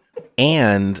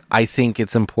 And I think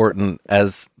it's important,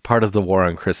 as part of the war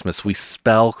on Christmas, we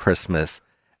spell Christmas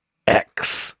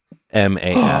Xmas.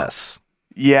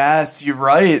 Yes, you're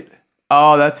right.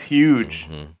 Oh, that's huge.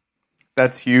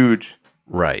 That's huge.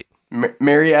 Right.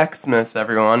 Merry Xmas,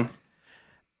 everyone.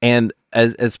 And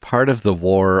as part of the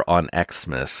war on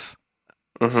Xmas,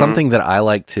 something that I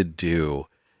like to do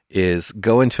is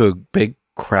go into a big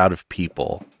crowd of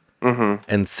people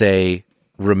and say,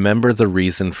 remember the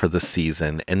reason for the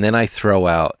season. And then I throw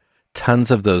out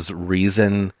tons of those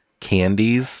reason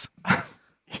candies.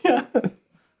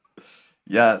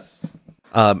 Yes.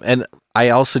 And I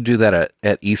also do that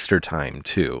at Easter time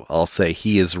too. I'll say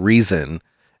he is reason,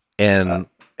 and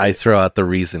I throw out the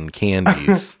reason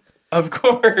candies. Of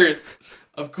course.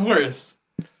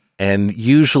 And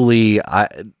usually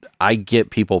I get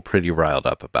people pretty riled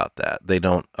up about that. They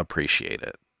don't appreciate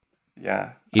it.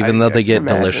 Yeah. Even though they get can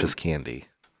imagine. delicious candy.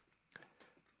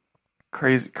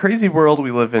 Crazy world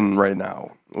we live in right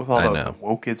now with all the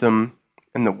wokeism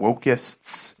and the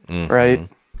wokeists, right?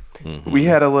 Mm-hmm. We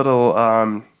had a little,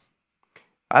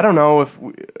 I don't know if,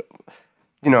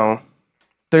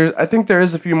 I think there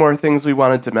is a few more things we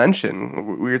wanted to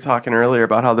mention. We were talking earlier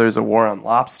about how there's a war on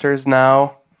lobsters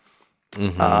now.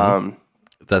 Mm-hmm.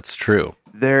 That's true.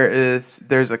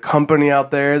 There's a company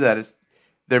out there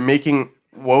they're making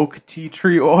woke tea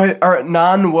tree oil, or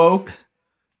non-woke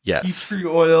tea tree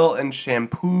oil and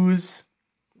shampoos,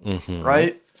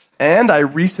 right? And I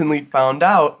recently found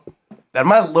out that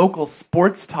my local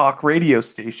sports talk radio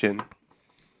station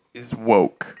is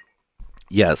woke.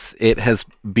 Yes, it has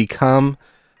become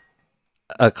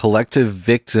a collective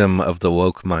victim of the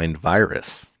woke mind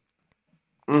virus.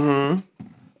 Mm-hmm.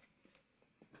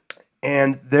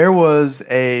 And there was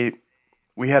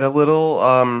we had a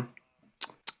little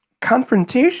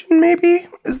confrontation, maybe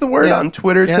is the word, on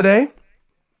Twitter today,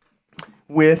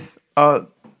 with a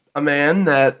man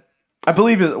that I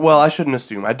believe I shouldn't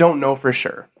assume. I don't know for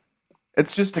sure.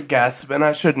 It's just a guess, and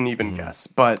I shouldn't even guess.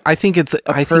 But I think it's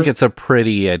a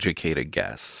pretty educated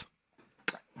guess.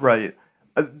 Right.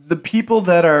 The people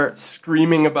that are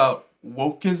screaming about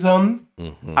wokeism,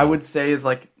 I would say, is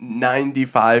like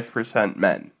 95%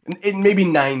 men. It maybe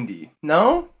 90.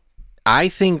 No? I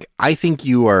think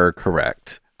you are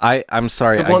correct. I'm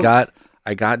sorry.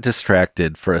 I got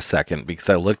distracted for a second because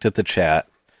I looked at the chat,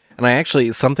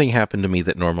 and something happened to me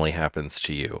that normally happens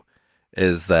to you,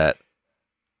 is that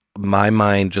my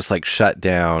mind just like shut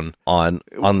down on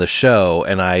the show,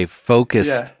 and I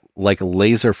focused like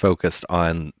laser focused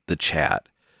on the chat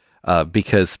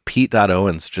because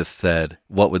Pete.Owens just said,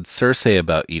 "What would Sir say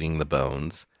about eating the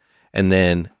bones?" And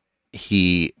then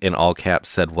he, in all caps,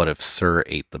 said, "What if Sir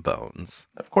ate the bones?"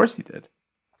 Of course he did.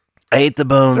 I ate the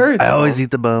bones. I always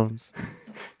eat the bones.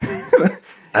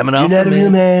 I'm an alpha man. You're not a real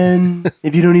man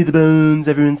if you don't eat the bones.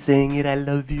 Everyone's saying it. I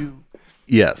love you.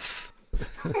 Yes.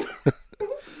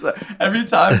 So every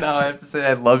time now I have to say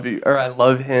I love you or I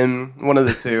love him. One of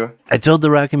the two. I told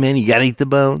the Rocket Man, you gotta eat the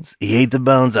bones. He ate the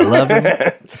bones. I love him.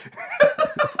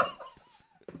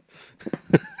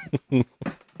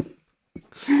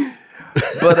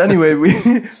 But anyway,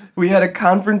 we had a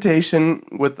confrontation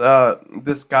with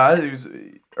this guy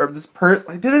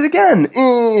I did it again.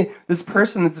 This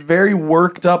person that's very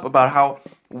worked up about how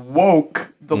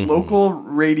woke the local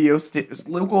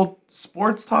local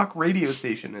sports talk radio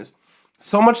station is.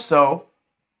 So much so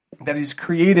that he's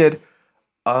created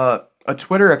a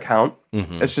Twitter account.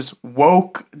 It's just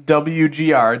woke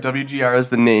WGR. WGR is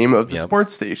the name of the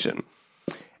sports station.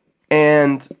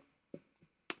 And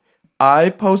I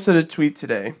posted a tweet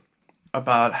today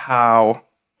about how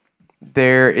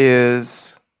there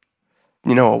is,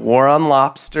 a war on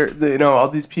lobster. All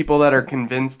these people that are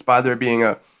convinced by there being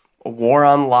a war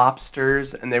on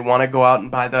lobsters, and they want to go out and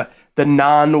buy the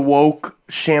non-woke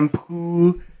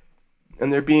shampoo,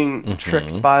 and they're being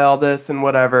tricked by all this and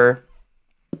whatever.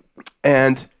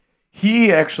 And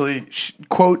he actually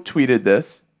quote tweeted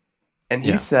this, and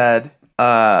he said,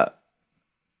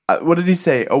 what did he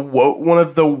say? One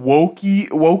of the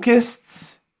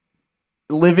wokeists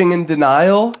living in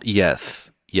denial?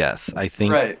 Yes. I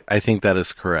think that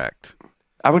is correct.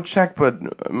 I would check,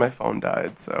 but my phone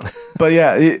died. So, but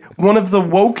yeah, one of the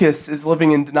wokeists is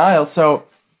living in denial. So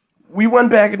we went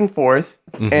back and forth,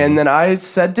 and then I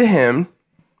said to him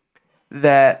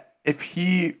that if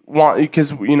he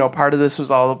because part of this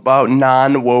was all about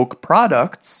non-woke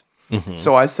products.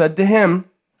 So I said to him,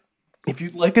 if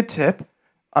you'd like a tip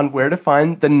on where to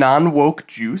find the non-woke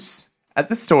juice at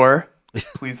the store,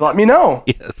 please let me know.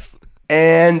 Yes.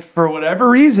 And for whatever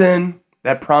reason,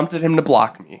 that prompted him to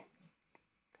block me.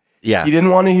 Yeah. He didn't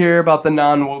want to hear about the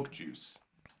non-woke juice.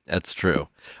 That's true.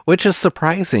 Which is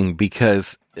surprising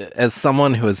because as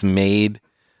someone who has made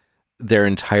their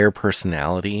entire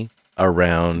personality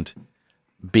around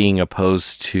being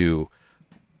opposed to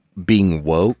being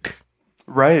woke,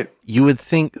 right? You would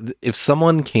think if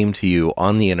someone came to you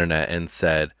on the internet and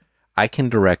said, I can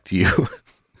direct you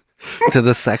to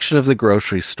the section of the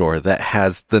grocery store that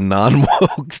has the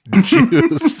non-woke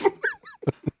juice,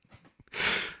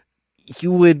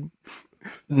 you would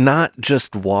not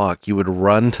just walk, you would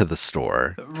run to the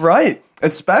store. Right.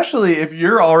 Especially if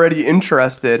you're already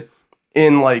interested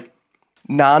in like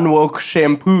non-woke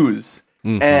shampoos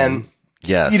and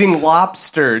eating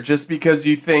lobster just because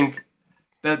you think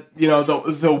that,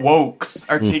 the wokes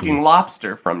are taking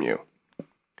lobster from you.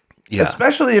 Yeah.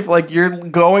 Especially if like you're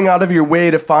going out of your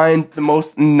way to find the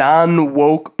most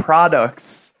non-woke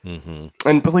products. Mm-hmm.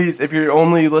 And please, if you're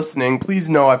only listening, please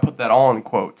know I put that all in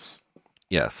quotes.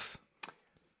 Yes.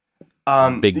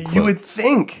 Big quotes.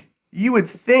 You would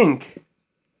think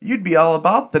you'd be all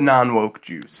about the non-woke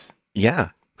juice. Yeah.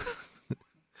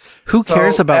 Who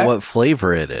cares about what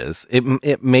flavor it is?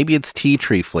 It maybe it's tea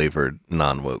tree flavored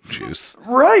non-woke juice.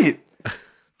 Right.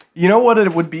 You know what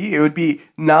it would be? It would be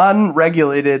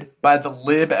non-regulated by the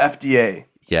lib FDA.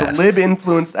 Yes. The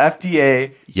lib-influenced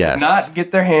FDA Yes. would not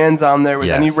get their hands on there with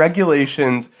Yes. any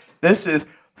regulations. This is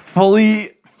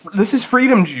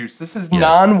freedom juice. This is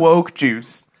non-woke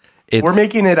juice. We're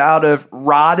making it out of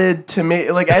rotted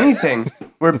tomato, like anything.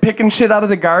 We're picking shit out of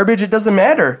the garbage. It doesn't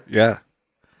matter. Yeah.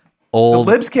 Old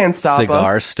the libs can't stop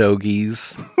cigar us.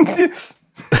 stogies.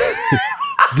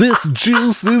 This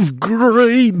juice is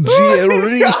great,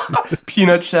 Jerry.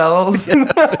 Peanut shells.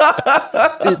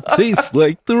 It tastes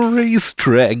like the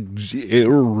racetrack,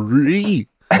 Jerry.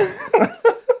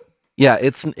 Yeah,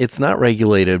 it's not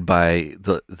regulated by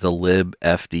the lib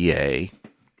FDA,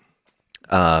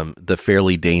 the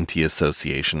Fairly Dainty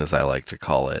Association, as I like to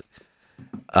call it.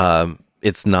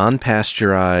 It's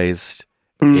non-pasteurized.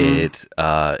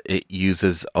 It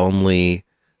uses only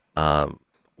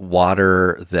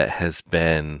water that has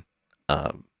been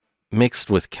mixed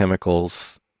with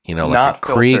chemicals, like Not a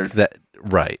creek filtered. that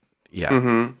right. Yeah.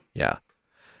 Mm-hmm. Yeah.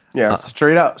 Yeah,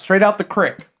 straight out the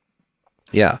creek.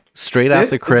 Yeah. Straight out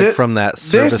the creek from that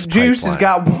service This juice has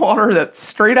pipeline. got water that's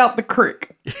straight out the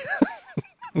creek.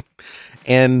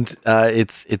 And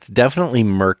it's definitely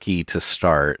murky to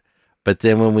start, but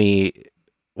then when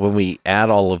we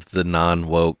add all of the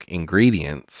non-woke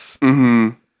ingredients,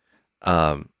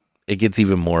 it gets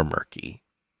even more murky.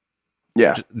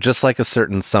 Yeah. Just like a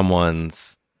certain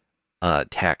someone's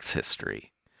tax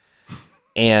history.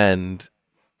 And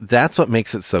that's what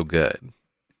makes it so good.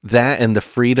 That and the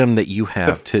freedom that you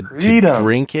have to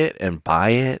drink it and buy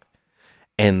it,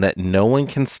 and that no one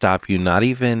can stop you, not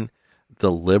even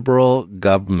the liberal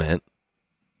government,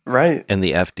 right, and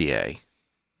the FDA.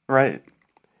 Right.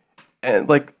 And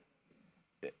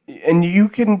you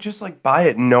can just like buy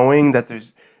it knowing that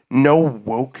there's no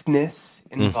wokeness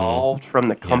involved from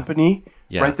the company.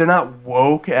 Yeah. Right? They're not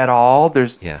woke at all.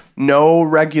 There's no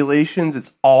regulations.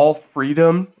 It's all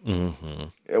freedom.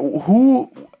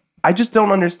 I just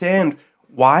don't understand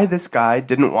why this guy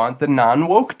didn't want the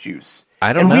non-woke juice.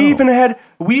 I don't know.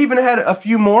 We even had a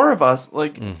few more of us,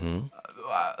 like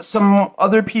some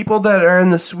other people that are in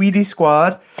the Sweetie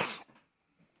Squad.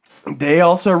 They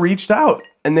also reached out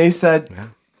and they said,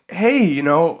 hey,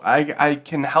 I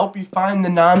can help you find the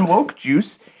non-woke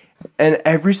juice. And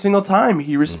every single time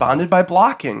he responded by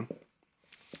blocking.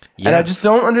 Yes. And I just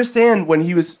don't understand when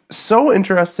he was so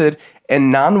interested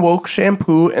in non-woke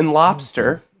shampoo and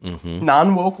lobster,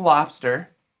 non-woke lobster.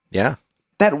 Yeah.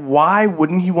 That why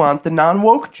wouldn't he want the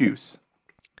non-woke juice?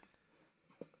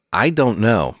 I don't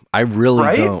know. I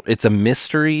really don't. It's a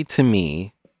mystery to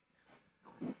me.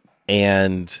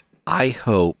 And I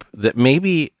hope that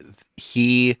maybe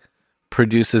he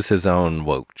produces his own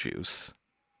woke juice.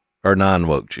 Or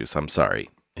non-woke juice, I'm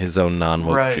sorry. His own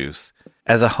non-woke juice.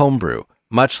 As a homebrew.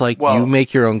 Much like you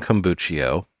make your own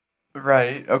kombucha.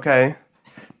 Right, okay.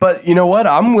 But you know what?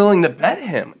 I'm willing to bet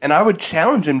him. And I would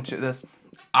challenge him to this.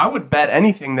 I would bet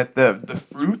anything that the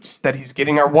fruits that he's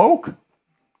getting are woke.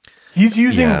 He's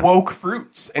using woke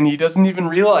fruits, and he doesn't even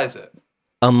realize it.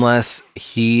 Unless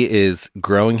he is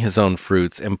growing his own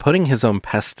fruits and putting his own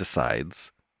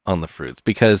pesticides on the fruits.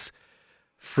 Because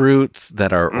fruits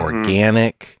that are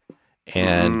organic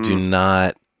and do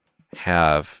not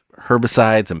have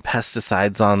herbicides and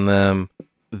pesticides on them,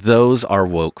 those are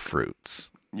woke fruits.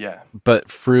 Yeah. But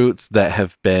fruits that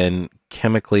have been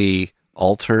chemically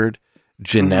altered,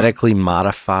 genetically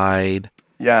modified,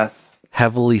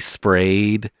 heavily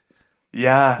sprayed,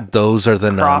 those are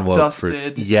the non-woke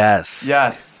fruits.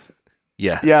 Yes.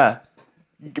 Yeah.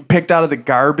 Picked out of the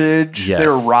garbage. Yes.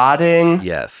 They're rotting.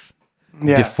 Yes.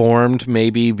 Yeah. Deformed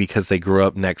maybe because they grew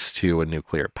up next to a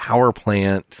nuclear power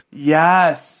plant.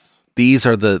 Yes. These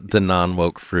are the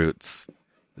non-woke fruits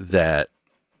that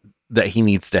he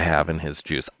needs to have in his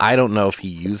juice. I don't know if he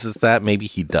uses that. Maybe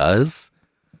he does.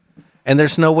 And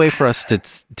there's no way for us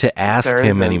to ask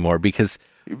him anymore because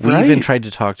we even tried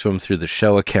to talk to him through the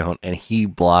show account and he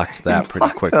blocked that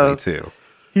pretty quickly too.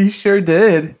 He sure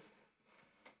did.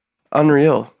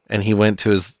 Unreal. And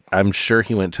I'm sure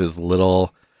he went to his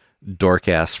little dork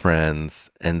ass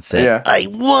friends and said, I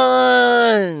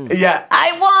won! Yeah,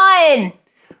 I won!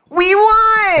 We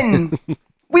won!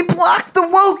 We blocked the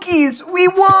wokies! We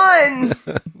won!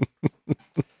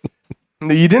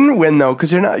 No, you didn't win though,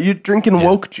 because you're drinking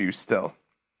woke juice still.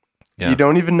 Yeah. You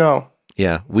don't even know.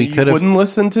 Yeah, You wouldn't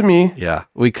listen to me. Yeah,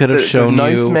 we could have shown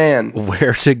nice you man.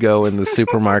 where to go in the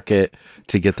supermarket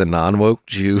to get the non-woke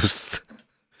juice.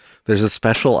 There's a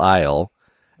special aisle.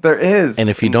 There is. And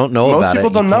if you don't know about it, most people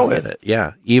don't know get it.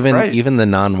 Yeah, even the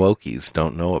non-wokies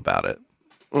don't know about it.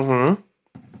 Mm-hmm.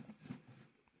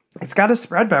 It's got to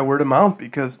spread by word of mouth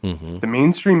because the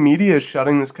mainstream media is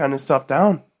shutting this kind of stuff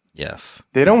down. Yes.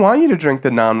 They don't want you to drink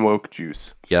the non-woke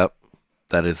juice. Yep.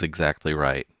 That is exactly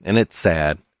right. And it's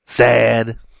sad.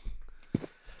 Sad.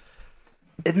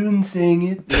 Everyone's saying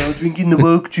it. They're all drinking the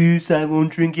woke juice. I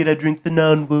won't drink it. I drink the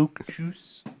non-woke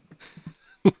juice.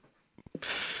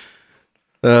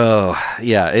 Oh,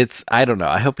 yeah. I don't know.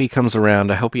 I hope he comes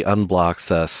around. I hope he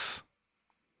unblocks us.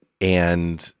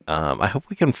 And I hope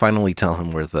we can finally tell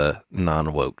him where the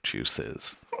non-woke juice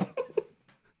is.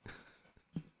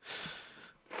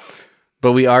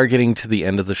 But we are getting to the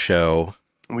end of the show.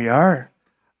 We are.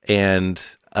 And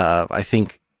I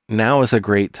think now is a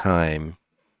great time,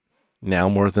 now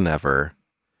more than ever.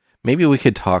 Maybe we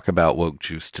could talk about woke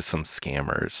juice to some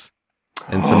scammers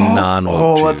and some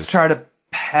non-woke juice. Let's try to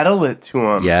peddle it to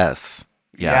them. Yes.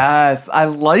 Yeah. Yes, I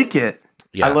like it.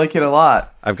 Yeah. I like it a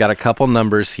lot. I've got a couple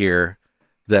numbers here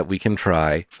that we can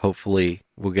try. Hopefully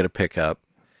we'll get a pickup.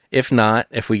 If not,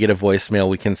 if we get a voicemail,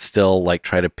 we can still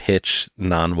try to pitch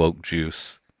non-woke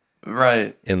juice.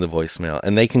 Right. In the voicemail.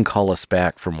 And they can call us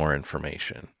back for more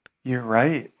information. You're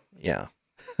right. Yeah.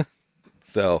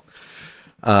 So,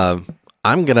 I'm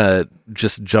going to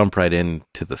just jump right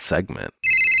into the segment.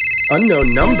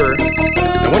 Unknown number?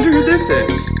 I wonder who this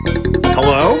is.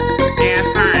 Hello? Yes,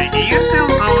 hi. Do you still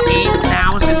owe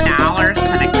 $8,000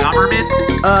 to the government?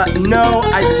 No,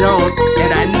 I don't.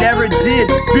 And I never did,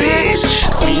 bitch!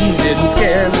 We didn't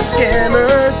scam the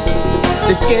scammers.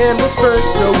 They scammed us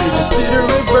first, so we just did a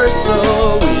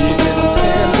reversal. We didn't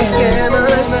scam the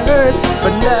scammers.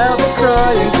 But now they're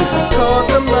crying because we caught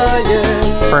them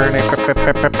lying.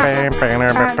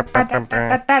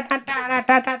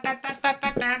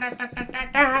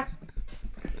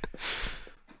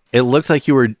 It looked like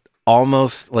you were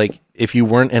almost if you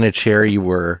weren't in a chair, you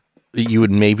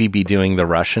would maybe be doing the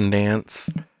Russian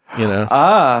dance, you know?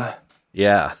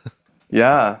 Yeah.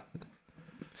 Yeah.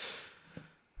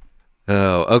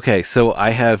 Oh, okay. So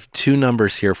I have two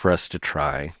numbers here for us to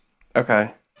try.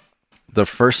 Okay. The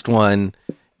first one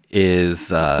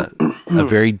is a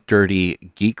very dirty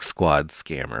Geek Squad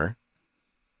scammer.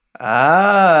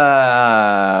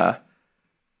 And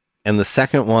the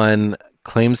second one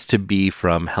claims to be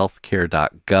from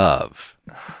healthcare.gov.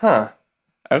 Huh.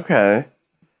 Okay.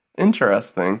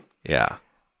 Interesting. Yeah.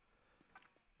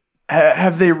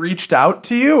 Have they reached out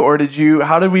to you, or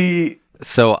how did we...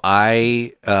 So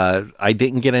I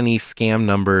didn't get any scam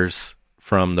numbers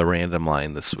from the random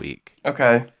line this week.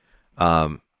 Okay.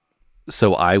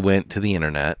 So I went to the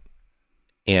internet,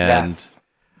 and yes.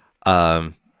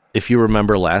 If you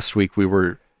remember last week, we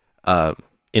were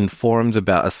informed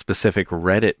about a specific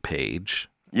Reddit page.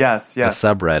 Yes. A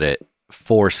subreddit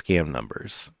for scam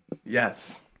numbers.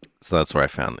 Yes. So that's where I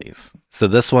found these. So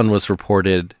this one was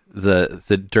reported,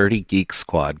 the Dirty Geek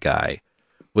Squad guy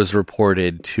was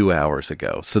reported 2 hours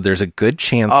ago. So there's a good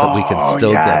chance that we can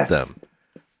still get them.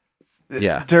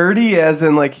 Yeah. Dirty as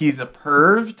in he's a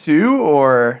perv too,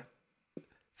 or?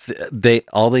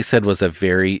 All they said was a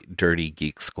very dirty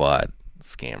Geek Squad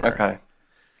scammer.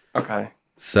 Okay.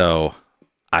 So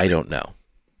I don't know.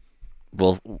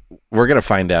 We're going to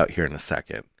find out here in a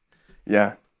second.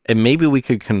 Yeah. And maybe we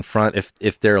could confront,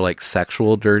 if they're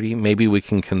sexual dirty, maybe we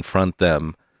can confront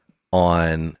them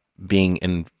on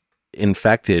being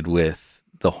infected with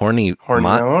the horny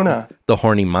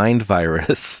mind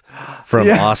virus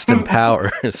from Austin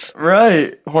Powers.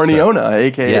 Right. Horniona,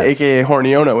 aka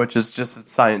Horniona, which is just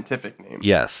its scientific name.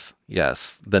 Yes.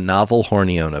 The novel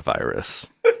Horniona virus.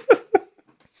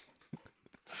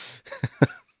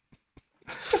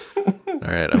 All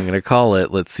right, I'm going to call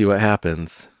it. Let's see what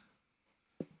happens.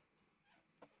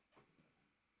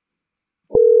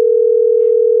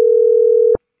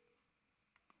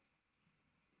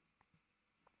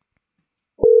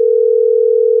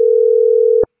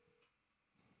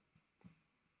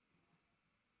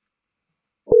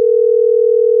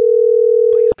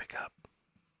 Please pick up.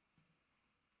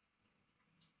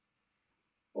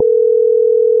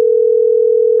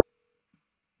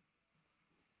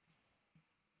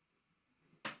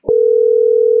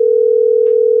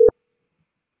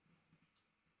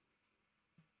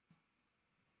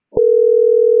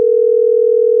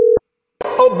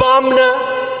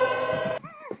 Obama.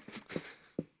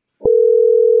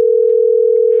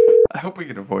 I hope we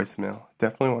get a voicemail.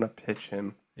 Definitely want to pitch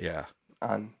him. Yeah.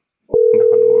 on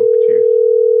non-woke juice.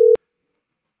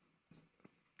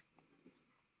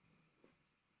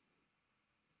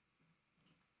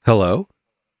 Hello?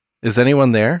 Is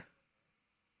anyone there?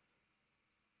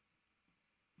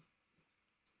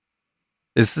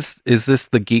 Is this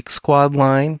the Geek Squad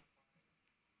line?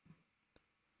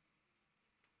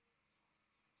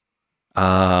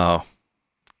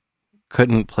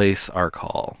 Couldn't place our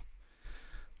call.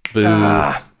 Boo.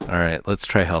 All right, let's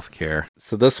try healthcare.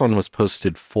 So this one was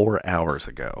posted 4 hours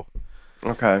ago.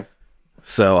 Okay.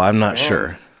 So I'm not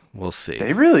sure. We'll see.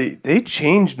 They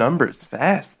change numbers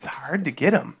fast. It's hard to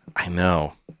get them. I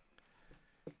know.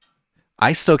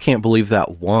 I still can't believe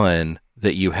that one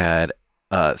that you had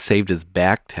saved as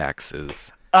back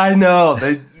taxes. I know.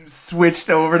 They switched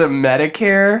over to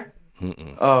Medicare.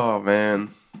 Oh, man.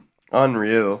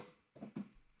 Unreal.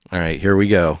 All right, here we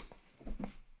go.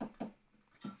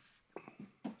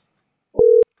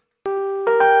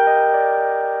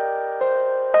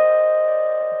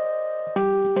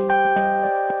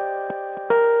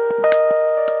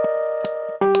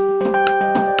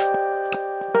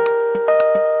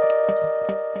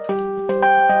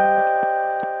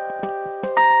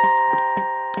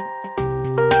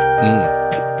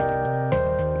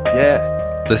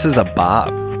 Yeah. This is a bop.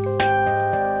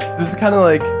 This is kind of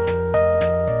like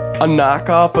a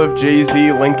knockoff of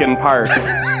Jay-Z Linkin Park.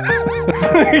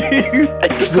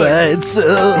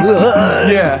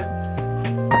 Yeah.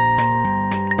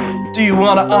 Do you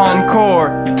want an encore?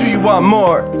 Do you want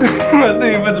more?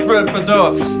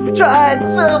 Tried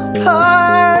so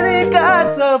hard and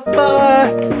got so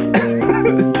far.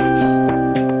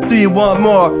 Do you want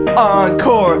more?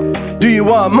 Encore. Do you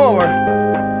want more?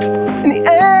 In the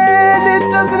end,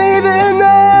 it doesn't even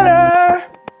matter.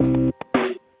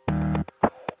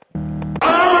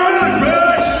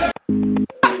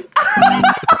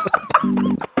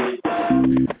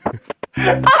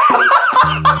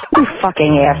 You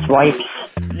fucking asswipes.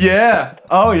 Yeah.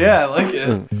 Oh, yeah. I like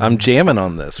it. I'm jamming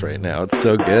on this right now. It's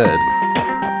so good.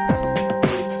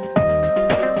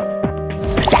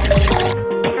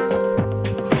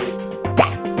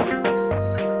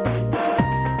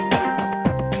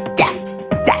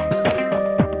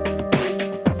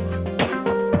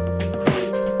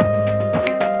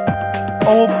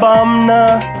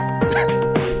 Obama.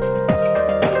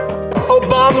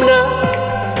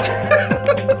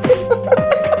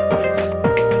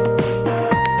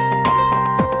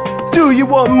 Do you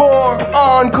want more?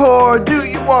 Encore. Do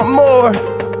you want more?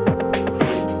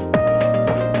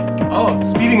 Oh,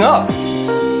 speeding up.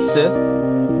 Sis.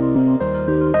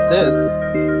 Sis.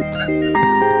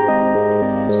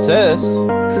 Sis.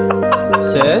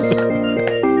 Sis.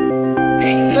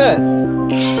 Sis.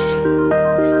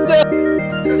 Sis.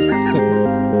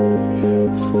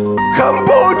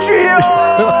 Kombucha!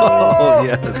 Oh,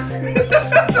 yes.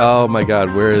 Oh, my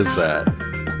God. Where is that?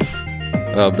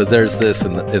 Oh, but there's this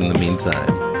in the meantime.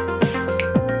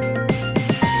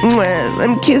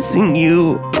 I'm kissing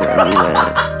you.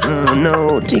 Oh,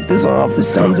 no. Take this off. This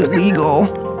sounds illegal.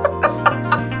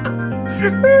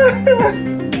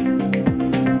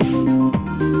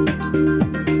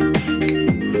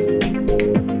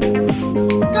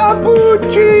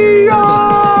 Kombucha!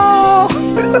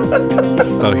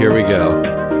 Oh, here we go.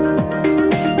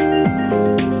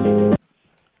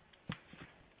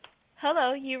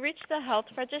 Hello, you reached the Health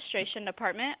Registration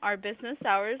Department. Our business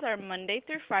hours are Monday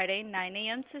through Friday, 9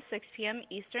 a.m. to 6 p.m.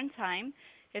 Eastern Time.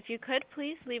 If you could,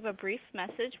 please leave a brief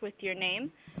message with your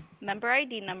name, member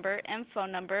ID number, and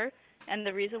phone number, and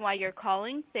the reason why you're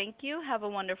calling. Thank you. Have a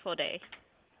wonderful day.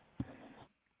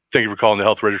 Thank you for calling the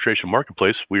Health Registration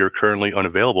Marketplace. We are currently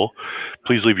unavailable.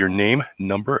 Please leave your name,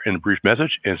 number, and a brief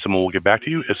message, and someone will get back to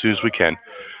you as soon as we can.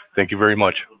 Thank you very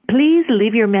much. Please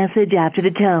leave your message after the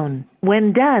tone.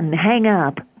 When done, hang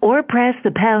up or press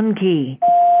the pound key.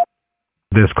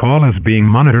 This call is being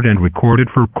monitored and recorded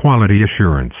for quality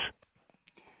assurance.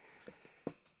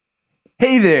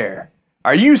 Hey there.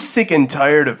 Are you sick and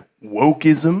tired of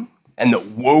wokeism and the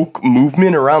woke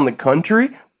movement around the country?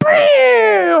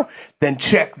 Then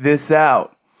check this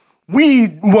out.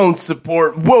 We won't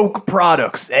support woke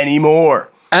products anymore.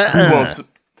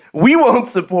 We won't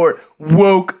support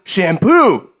woke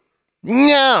shampoo.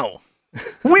 No.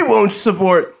 We won't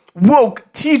support woke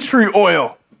tea tree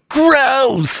oil.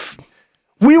 Gross.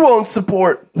 We won't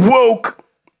support woke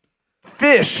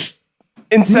fish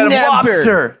instead of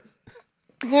lobster.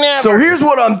 Never. So here's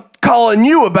what I'm calling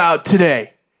you about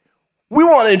today. We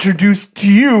want to introduce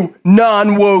to you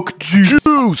non-woke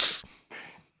juice.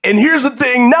 And here's the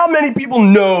thing, not many people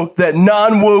know that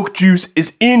non-woke juice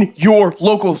is in your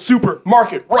local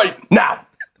supermarket right now.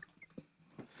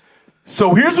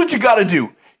 So here's what you gotta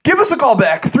do. Give us a call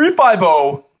back,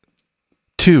 350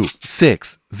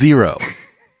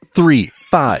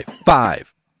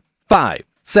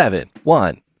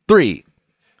 260-355-5713.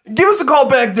 Give us a call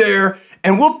back there,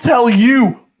 and we'll tell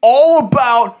you all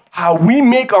about how we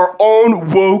make our own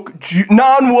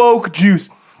non-woke juice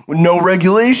with no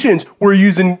regulations. We're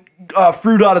using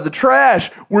fruit out of the trash.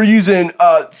 We're using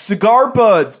cigar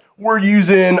buds. We're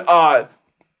using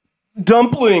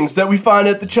dumplings that we find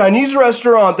at the Chinese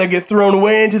restaurant that get thrown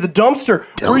away into the dumpster.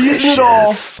 Delicious. We're using it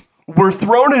all. We're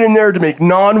throwing it in there to make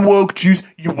non-woke juice.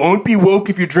 You won't be woke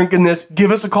if you're drinking this.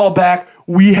 Give us a call back.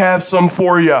 We have some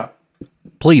for you.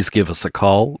 Please give us a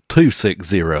call,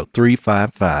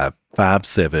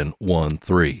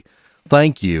 260-355-5713.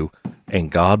 Thank you,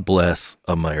 and God bless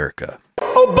America.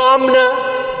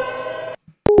 Obama.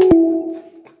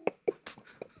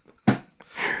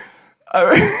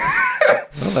 Well,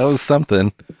 that was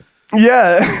something.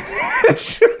 Yeah, it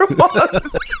sure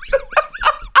was.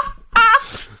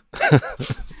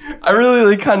 I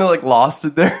really kind of lost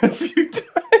it there a few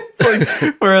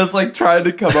times, where I was trying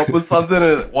to come up with something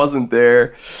and it wasn't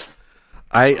there.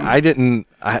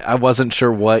 I wasn't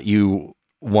sure what you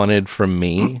wanted from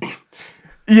me.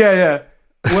 Yeah.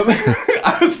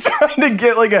 I was trying to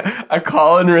get a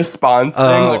call and response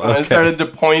thing. When I started to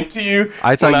point to you.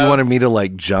 I thought you wanted me to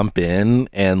jump in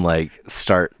and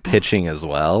start pitching as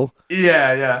well.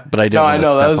 Yeah. But I didn't want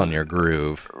to step on your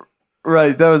groove.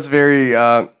 Right, that was very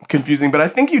confusing. But I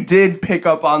think you did pick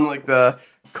up on the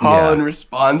call and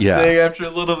response thing after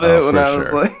a little bit when I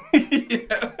was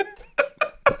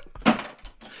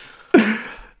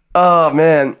oh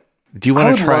man. Do you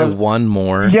want to try one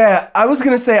more? Yeah, I was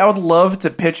going to say I would love to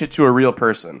pitch it to a real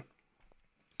person.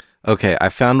 Okay, I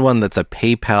found one that's a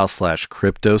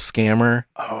PayPal/crypto scammer.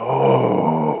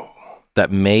 Oh. That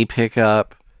may pick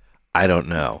up. I don't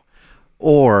know.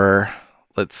 Or,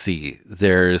 let's see,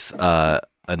 there's a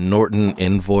Norton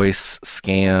invoice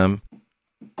scam.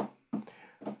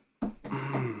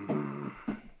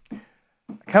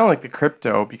 I kind of like the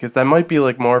crypto because that might be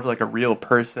more of a real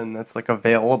person that's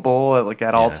available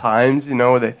at all times,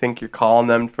 they think you're calling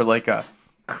them for a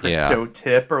crypto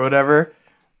tip or whatever.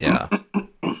 Yeah.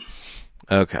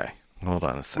 Okay. Hold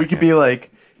on a second. We could be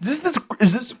is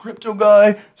this a crypto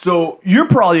guy? So you're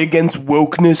probably against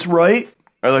wokeness, right?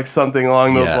 Or something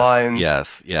along those lines.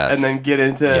 Yes. And then get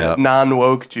into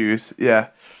non-woke juice. Yeah.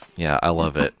 Yeah, I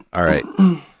love it. All right.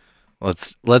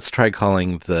 Let's try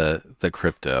calling the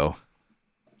crypto.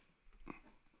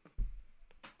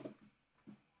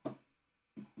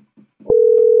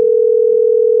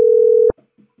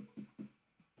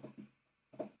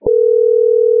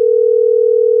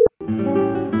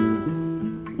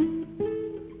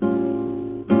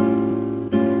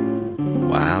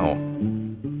 Wow.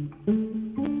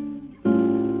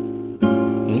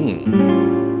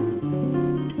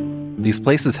 These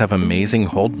places have amazing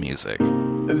hold music.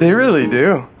 They really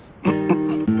do.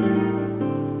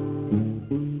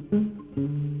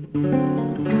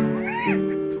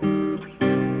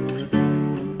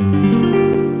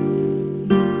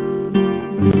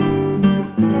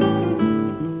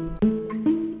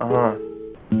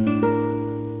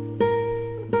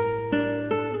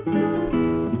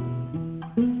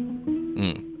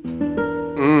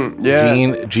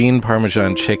 Yeah. Gene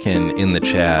Parmesan Chicken in the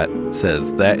chat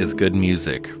says that is good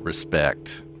music.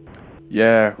 Respect.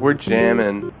 Yeah, we're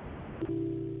jamming.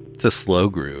 It's a slow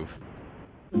groove.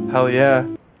 Hell yeah.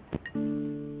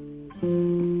 Kind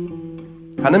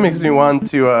of makes me want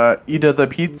to eat the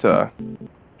pizza.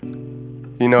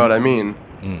 You know what I mean?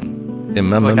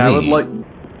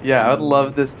 I would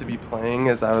love this to be playing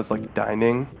as I was like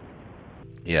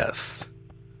Yes.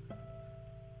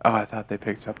 Oh, I thought they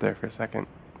picked up there for a second.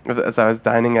 As I was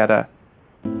dining at a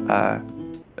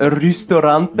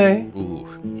ristorante. Ooh,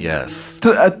 yes.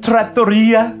 A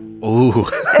trattoria. Ooh.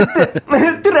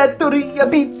 Trattoria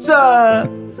pizza.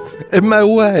 And my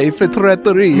wife at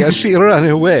trattoria, she ran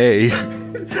away.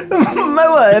 My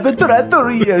wife at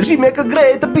trattoria, she make a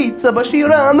great pizza, but she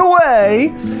ran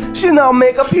away. She now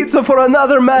make a pizza for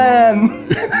another man.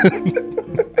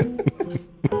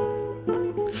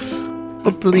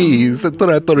 Oh, please,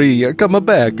 trattoria, come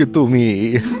back to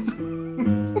me.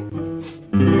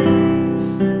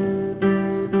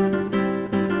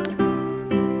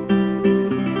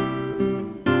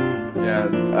 Yeah,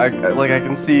 I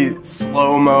can see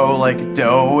slow-mo like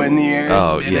dough in the air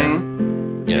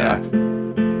spinning. Yeah.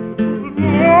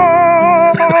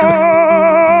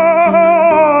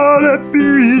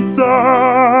 Pizza.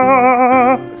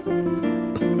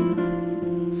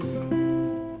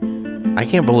 I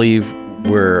can't believe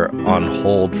we're on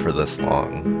hold for this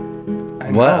long.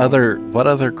 What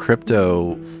other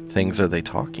crypto things are they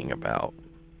talking about?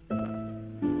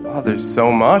 Oh, there's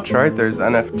so much, right? There's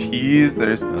NFTs,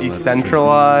 there's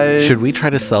decentralized. Should we try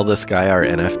to sell this guy our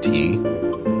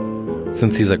NFT?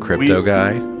 Since he's a crypto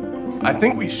guy? I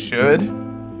think we should.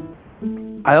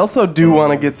 I also do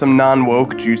want to get some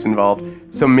non-woke juice involved.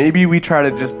 So maybe we try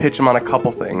to just pitch him on a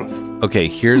couple things. Okay,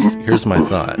 here's my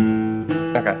thought.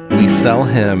 Okay. We sell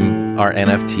him our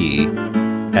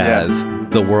NFT as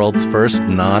the world's first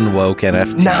non-woke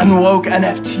NFT. Non-woke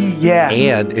NFT, yeah.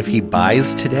 And if he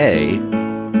buys today,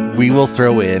 we will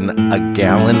throw in a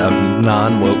gallon of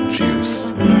non-woke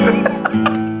juice.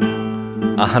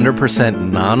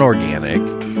 100% non-organic.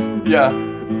 Yeah.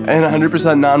 And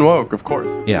 100% non-woke, of course.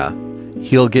 Yeah.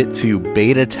 He'll get to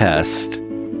beta test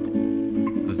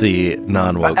the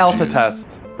non-woke alpha juice.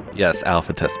 test. Yes,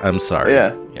 alpha test. I'm sorry.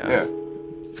 Yeah.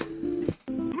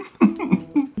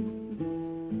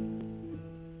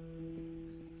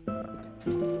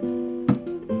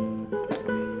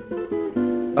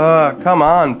 Come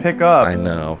on, pick up. I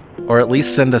know. Or at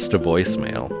least send us to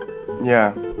voicemail.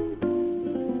 Yeah.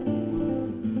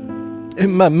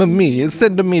 Mamma mia,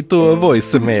 send me to a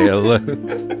voicemail.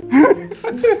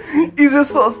 He's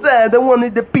so sad, I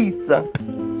wanted the pizza.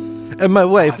 And my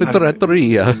wife,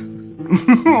 trattoria.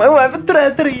 My wife,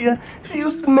 trattoria. She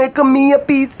used to make me a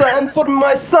pizza and for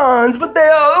my sons, but they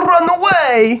all run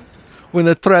away. When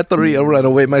a trattoria ran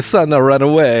away, my son ran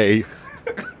away.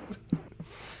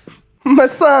 My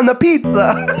son, a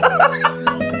pizza.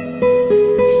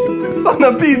 My son,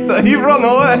 a pizza. He run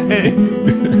away.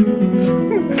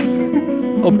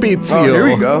 Oh, pizza. Oh, here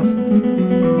we go.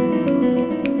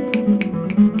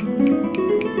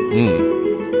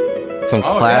 Some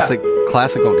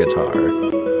classical guitar.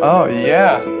 Oh,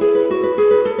 yeah.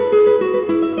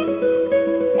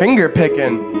 Finger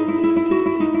picking.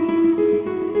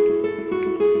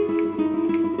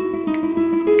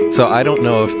 So I don't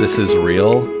know if this is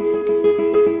real,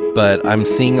 but I'm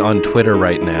seeing on Twitter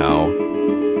right now,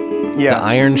 the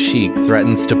Iron Sheik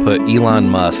threatens to put Elon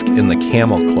Musk in the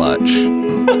camel clutch.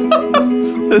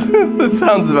 That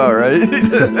sounds about right.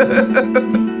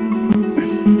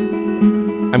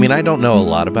 I mean, I don't know a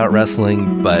lot about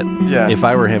wrestling, but if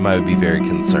I were him, I would be very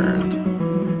concerned.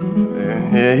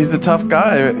 Yeah, he's a tough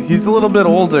guy. He's a little bit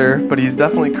older, but he's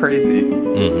definitely crazy.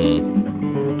 Mm-hmm.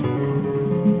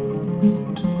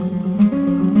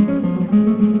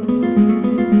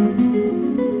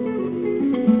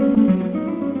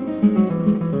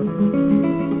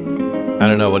 I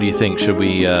don't know. What do you think? Should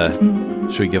we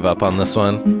give up on this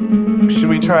one? Should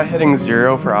we try hitting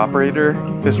 0 for operator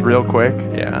just real quick?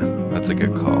 Yeah, that's a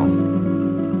good call.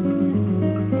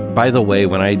 By the way,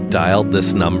 when I dialed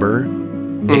this number,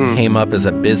 it came up as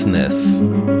a business.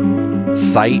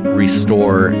 Site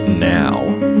restore now.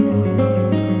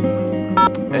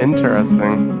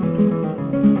 Interesting.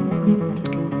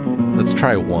 Let's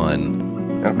try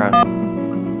 1. Okay.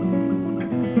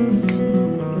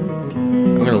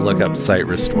 I'm going to look up site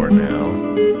restore now.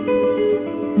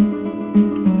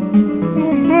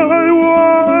 My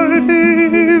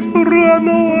wife run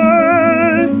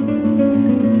away.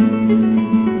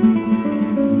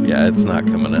 Yeah, it's not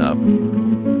coming up.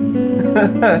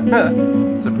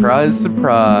 Surprise,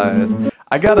 surprise.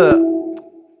 I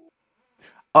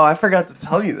forgot to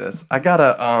tell you this. I got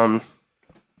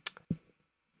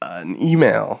an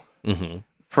email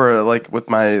for with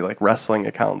my wrestling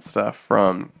account stuff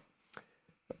from.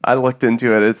 I looked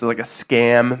into it. It's like a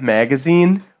scam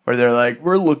magazine where they're like,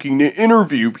 we're looking to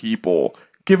interview people.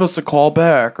 Give us a call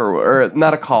back, or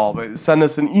not a call, but send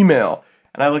us an email.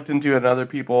 And I looked into it, and other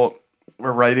people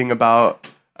were writing about.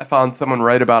 I found someone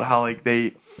write about how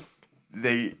they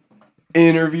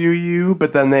interview you,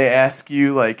 but then they ask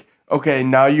you okay,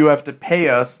 now you have to pay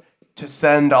us to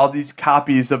send all these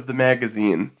copies of the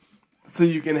magazine so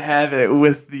you can have it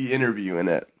with the interview in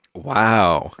it.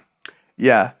 Wow.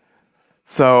 Yeah.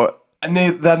 So, and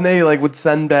they would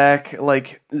send back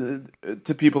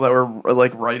to people that were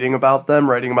writing about their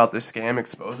scam,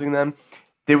 exposing them.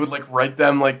 They would write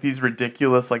them these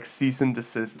ridiculous cease and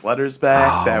desist letters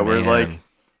back were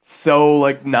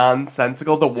so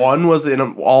nonsensical. The one was in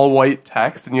all white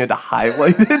text, and you had to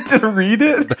highlight it to read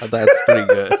it. That's pretty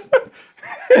good.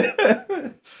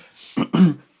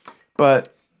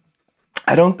 But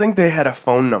I don't think they had a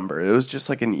phone number. It was just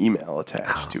an email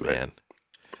attached to it.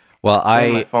 Well,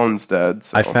 my phone's dead.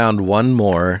 So. I found one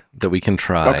more that we can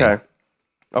try.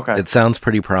 Okay. It sounds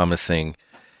pretty promising.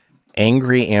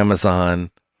 Angry Amazon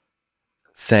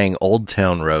saying Old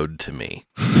Town Road to me.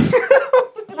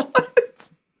 What?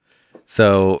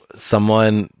 So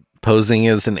someone posing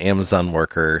as an Amazon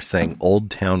worker saying Old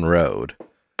Town Road.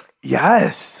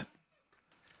 Yes.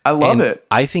 I love it.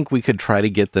 I think we could try to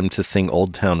get them to sing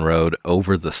Old Town Road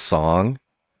over the song.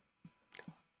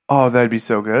 Oh, that'd be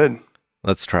so good.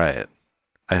 Let's try it.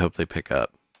 I hope they pick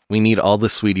up. We need all the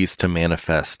sweeties to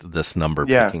manifest this number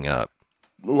picking up.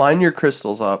 Line your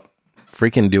crystals up.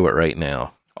 Freaking do it right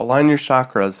now. Align your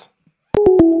chakras.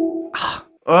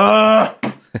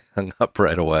 Hung up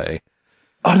right away.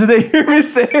 Oh, did they hear me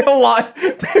say align?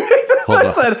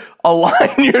 I said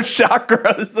align your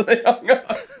chakras. And they hung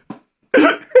up.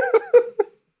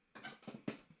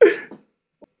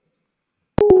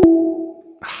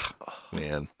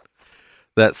 Man,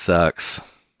 that sucks.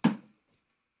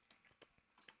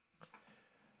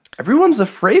 Everyone's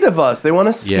afraid of us. They want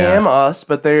to scam us,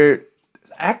 but they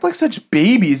act like such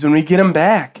babies when we get them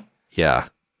back. Yeah.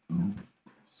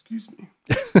 Excuse me.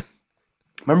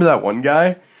 Remember that one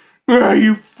guy? Oh,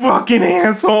 you fucking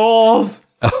assholes.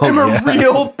 Oh, I'm a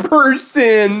real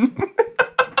person.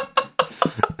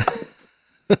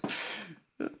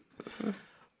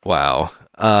 Wow.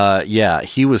 Yeah,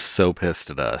 he was so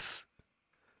pissed at us.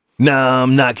 No,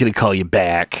 I'm not going to call you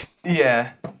back.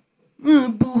 Yeah.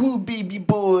 Boo-hoo, baby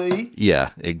boy.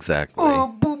 Yeah, exactly. Oh,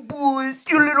 boo-boys.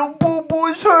 Your little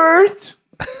boo-boys hurt.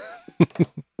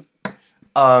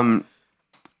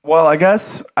 Well, I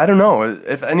guess, I don't know,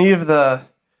 if any of the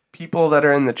people that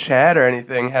are in the chat or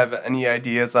anything have any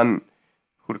ideas on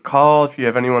who to call, if you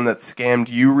have anyone that scammed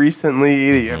you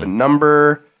recently, that you have a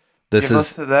number, give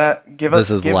us that. Give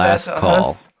last that to call.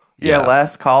 Us. Yeah,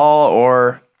 last call,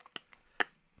 or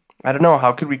I don't know,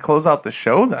 how could we close out the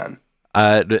show then?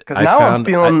 Because now I'm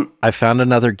feeling... I found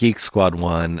another Geek Squad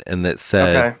one, and that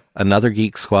said another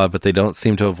Geek Squad, but they don't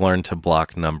seem to have learned to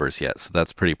block numbers yet, so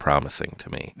that's pretty promising to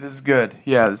me. This is good.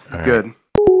 Yeah, this is good.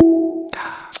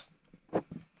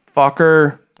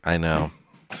 Fucker. I know.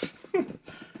 You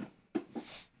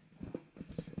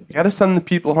gotta send the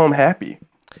people home happy.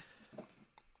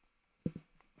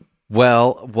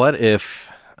 Well, what if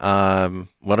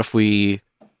we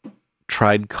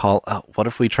tried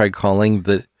calling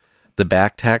the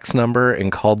back tax number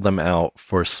and called them out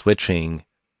for switching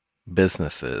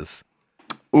businesses?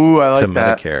 Ooh, I like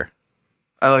that. Medicare.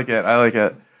 I like it.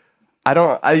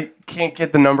 I can't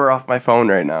get the number off my phone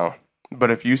right now,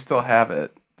 but if you still have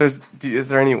it, is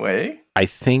there any way? I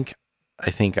think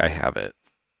I have it.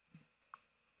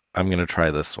 I'm going to try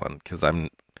this one because I'm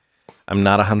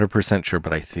not 100% sure,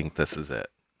 but I think this is it.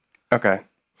 Okay.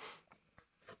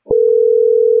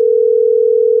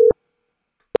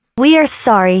 We are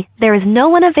sorry, there is no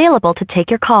one available to take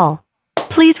your call.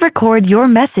 Please record your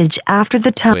message after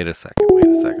the tone. Wait a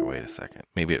second.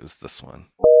 Maybe it was this one.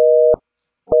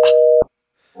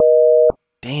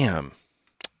 Damn.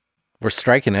 We're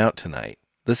striking out tonight.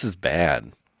 This is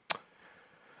bad.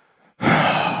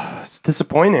 It's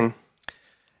disappointing.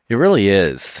 It really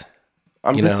is.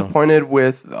 I'm disappointed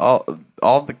with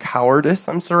all the cowardice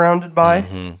I'm surrounded by.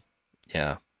 Mm-hmm.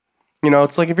 Yeah.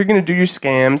 It's like if you're going to do your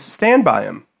scams, stand by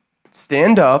them.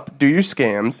 Stand up, do your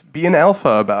scams, be an alpha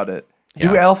about it. Yeah.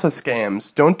 Do alpha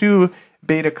scams. Don't do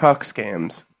beta cuck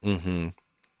scams. Mm-hmm.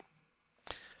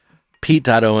 Pete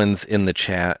Owens in the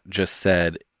chat just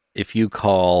said, if you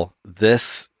call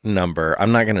this number,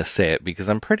 I'm not going to say it because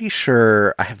I'm pretty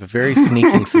sure I have a very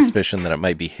sneaking suspicion that it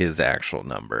might be his actual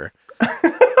number.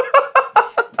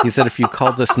 He said, if you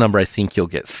call this number, I think you'll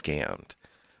get scammed.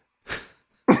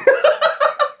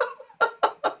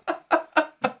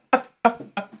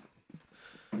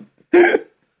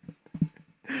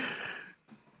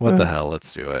 What the hell?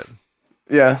 Let's do it.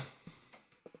 Yeah.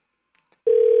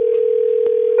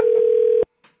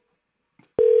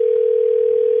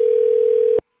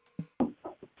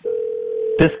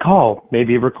 This call may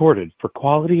be recorded for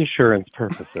quality assurance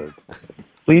purposes.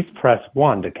 Please press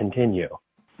 1 to continue.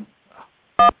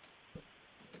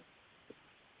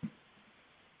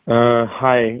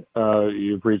 Hi,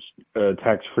 you've reached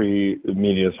Tax-Free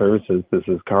Media Services. This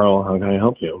is Carl. How can I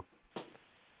help you?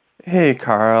 Hey,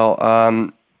 Carl.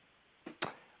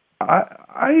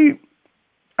 I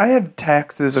have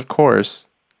taxes, of course,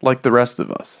 like the rest of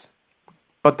us.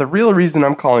 But the real reason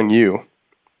I'm calling you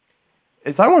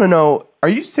is I want to know, are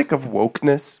you sick of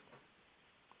wokeness?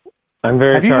 I'm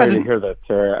very sorry to hear that,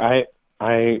 sir.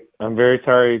 I'm very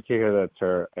sorry to hear that,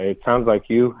 sir. It sounds like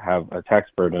you have a tax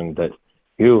burden that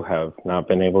you have not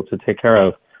been able to take care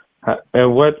of.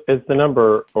 And what is the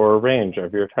number or range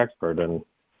of your tax burden?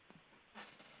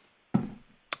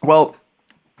 Well,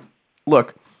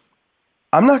 look,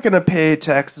 I'm not going to pay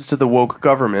taxes to the woke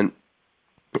government.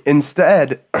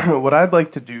 Instead, what I'd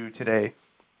like to do today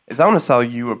is I want to sell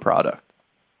you a product.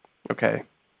 Okay.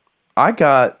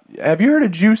 Have you heard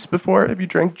of juice before? Have you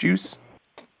drank juice?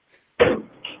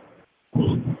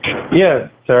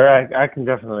 Yes, sir. I can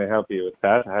definitely help you with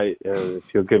that.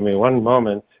 If you'll give me one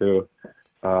moment to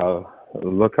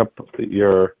look up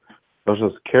your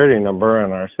Social Security number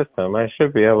in our system, I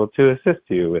should be able to assist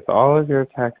you with all of your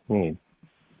tax needs.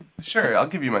 Sure, I'll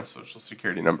give you my Social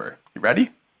Security number. You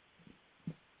ready?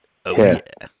 Oh, yeah.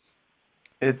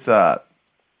 It's 1.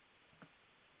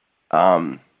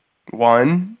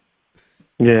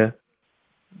 Yeah.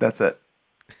 That's it.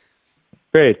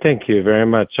 Great, thank you very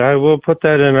much. I will put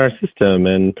that in our system,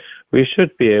 and we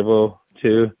should be able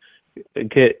to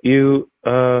get you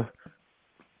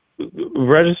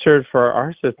registered for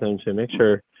our system to make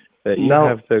sure that you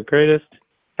have the greatest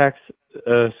tax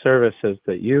services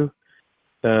that you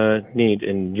need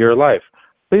in your life.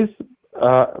 Please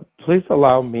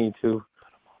allow me to.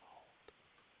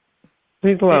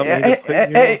 Please allow me to put you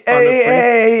on the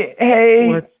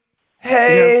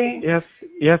Hey.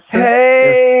 Yes.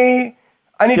 Hey.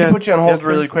 I need to put you on hold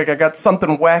really quick. I got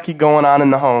something wacky going on in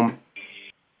the home.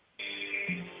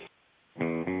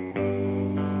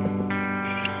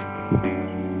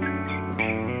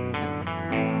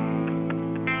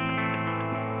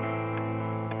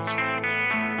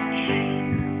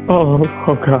 Oh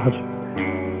God.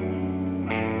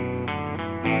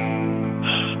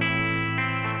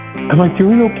 Am I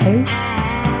doing okay?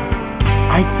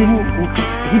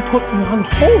 He put me on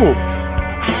hold.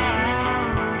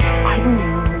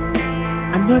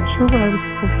 I'm not sure what I was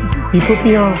supposed to do. He put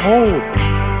me on hold.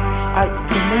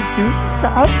 Can I do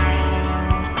that?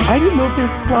 I didn't know they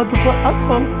were allowed to put us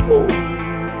on hold.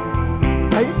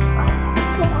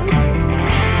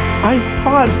 I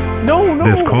thought, no.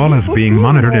 This call is being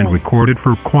monitored and recorded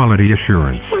for quality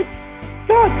assurance. My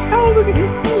God, how look at his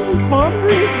phone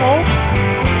monitoring his phone.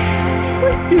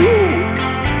 What do you do?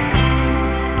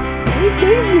 He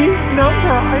gave me his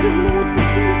number. I didn't know what to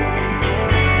do.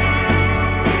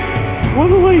 What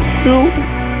do I do?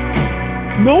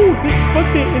 No, just put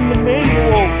it in the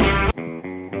manual.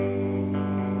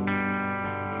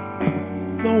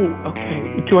 No,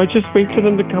 okay. Do I just wait for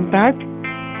them to come back?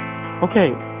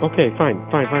 Okay, fine.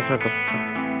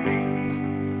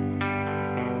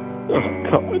 Oh,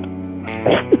 God.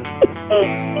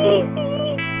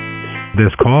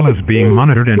 This call is being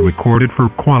monitored and recorded for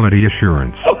quality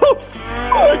assurance.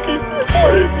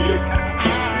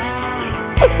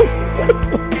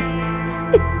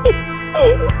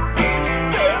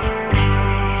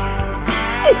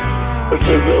 This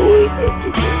is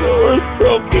worth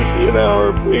 $12.50 an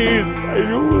hour, please. I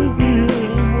don't want to be here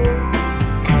anymore.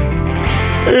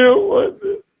 I don't want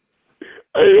this.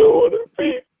 I don't want to be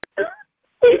here.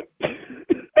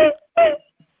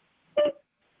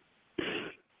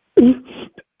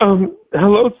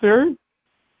 Hello, sir?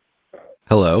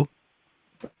 Hello?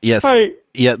 Yes. Hi.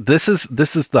 Yeah, this is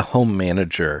the home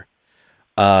manager.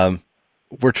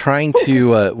 We're trying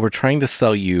to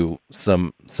sell you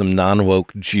some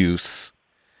non-woke juice.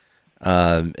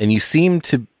 And you seem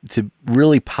to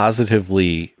really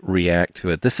positively react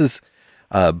to it. This is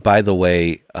by the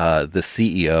way, the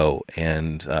CEO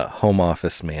and home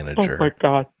office manager. Oh my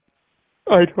God.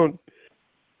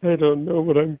 I don't know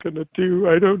what I'm gonna do.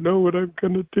 I don't know what I'm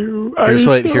gonna do.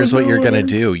 Here's what you're gonna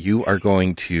do. You are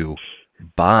going to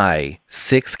buy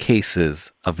 6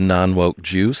 cases of non-woke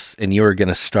juice, and you are going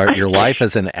to start your life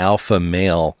as an alpha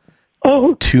male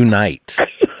tonight.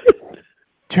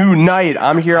 Tonight.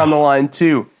 I'm here on the line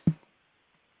too.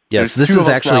 Yes, this is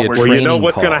actually a training call. Well, you know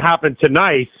what's going to happen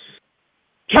tonight?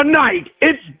 Tonight,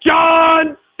 it's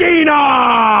John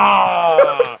Cena!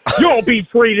 You'll be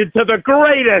treated to the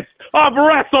greatest of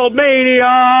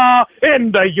WrestleMania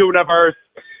in the universe.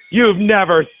 You've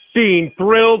never seen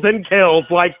thrills and kills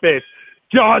like this.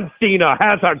 John Cena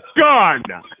has a gun!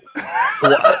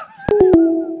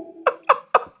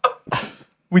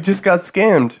 We just got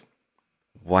scammed.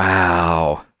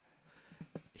 Wow.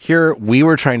 Here, we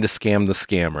were trying to scam the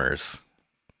scammers,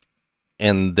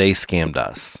 and they scammed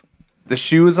us. The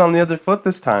shoe is on the other foot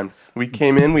this time. We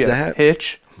came in, we had a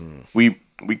pitch, we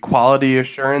quality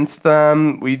assurance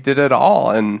them, we did it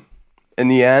all, and in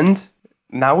the end,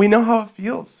 now we know how it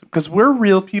feels, because we're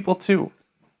real people too.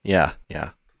 Yeah,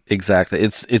 exactly.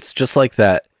 It's just like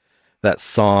that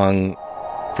song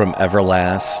from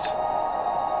Everlast.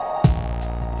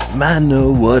 I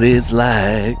know what it's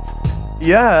like.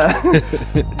 Yeah.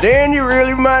 Then you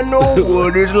really might know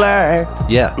what it's like.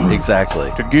 Yeah,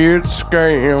 exactly. To get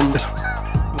scammed.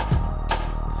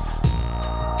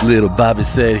 Little Bobby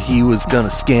said he was gonna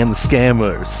scam the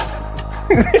scammers.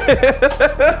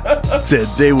 Said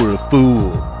they were a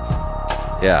fool.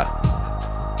 Yeah.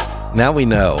 Now we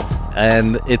know.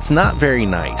 And it's not very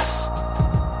nice.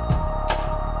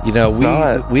 You know,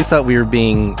 we thought we were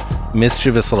being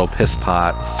mischievous little piss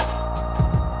pots.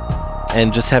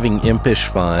 and just having impish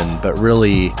fun, but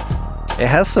really, it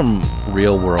has some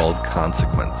real world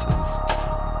consequences.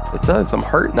 It does. I'm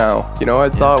hurt now. You know, I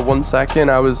thought 1 second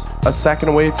I was a second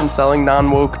away from selling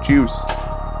non-woke juice.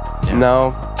 Yeah.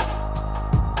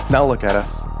 Now look at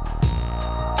us.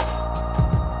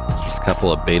 Just a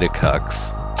couple of beta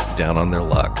cucks down on their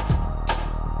luck.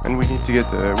 And we need to get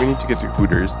to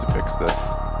Hooters to fix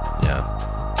this.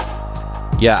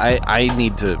 Yeah, I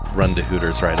need to run to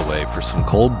Hooters right away for some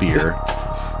cold beer.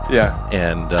 Yeah.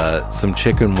 And some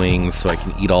chicken wings so I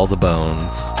can eat all the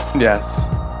bones. Yes.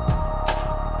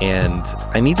 And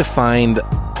I need to find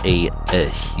a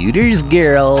Hooters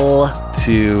girl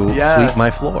to sweep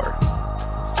my floor.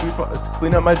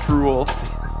 Clean up my drool.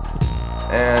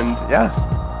 And yeah.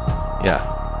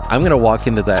 I'm going to walk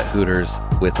into that Hooters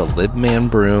with a Libman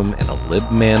broom and a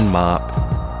Libman mop.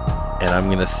 And I'm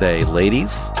going to say,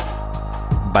 ladies,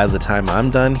 by the time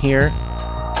I'm done here,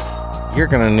 you're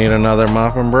going to need another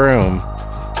mop and broom.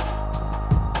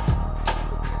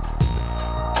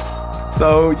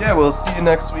 So, yeah, we'll see you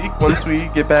next week once we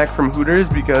get back from Hooters,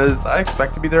 because I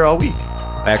expect to be there all week.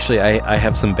 Actually, I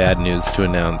have some bad news to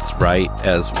announce right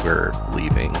as we're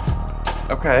leaving.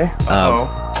 Okay.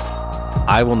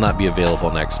 I will not be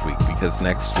available next week because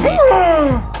next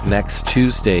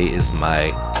Tuesday is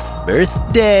my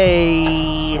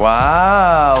birthday.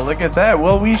 Wow, look at that.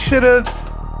 Well, we should have,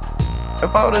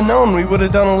 if I would have known, we would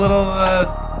have done a little,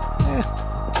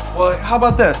 Well, how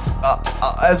about this?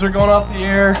 As we're going off the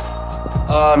air,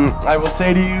 I will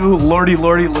say to you, Lordy,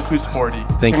 look who's 40.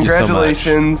 Thank you so much.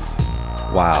 Congratulations.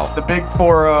 Wow. The big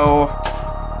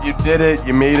 4-0. You did it.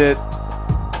 You made it.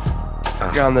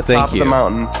 You're on the top of the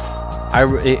mountain.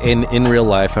 In real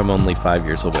life, I'm only 5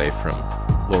 years away from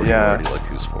Lordy, look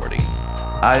who's 40.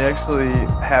 I actually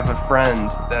have a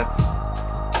friend that's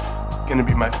going to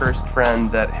be my first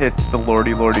friend that hits the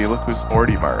Lordy, look who's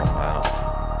 40 mark.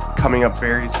 Wow. Coming up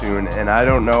very soon, and I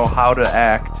don't know how to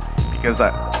act because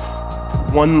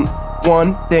one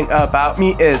thing about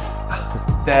me is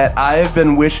that I have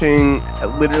been wishing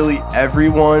literally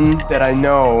everyone that I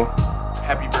know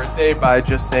happy birthday by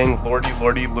just saying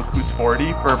Lordy, look who's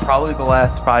 40 for probably the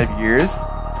last 5 years.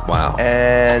 Wow.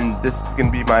 And this is going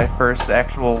to be my first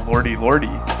actual Lordy.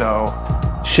 So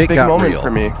shit big got moment real.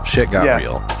 for me. Shit got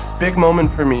real. Big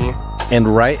moment for me.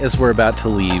 And right as we're about to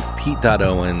leave, Pete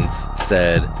Owens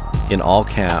said in all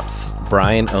caps,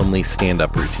 Brian only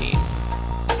stand-up routine.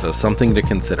 So something to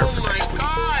consider for next week.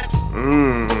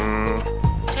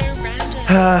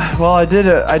 Well, I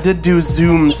did do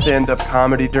Zoom stand-up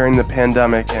comedy during the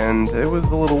pandemic, and it was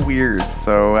a little weird.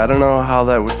 So I don't know how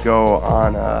that would go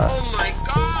on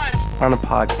a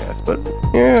podcast. But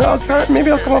yeah, I'll try.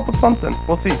 Maybe I'll come up with something.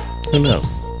 We'll see. Who knows?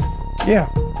 Yeah.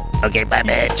 Okay, bye,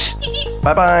 bitch.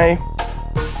 Bye-bye.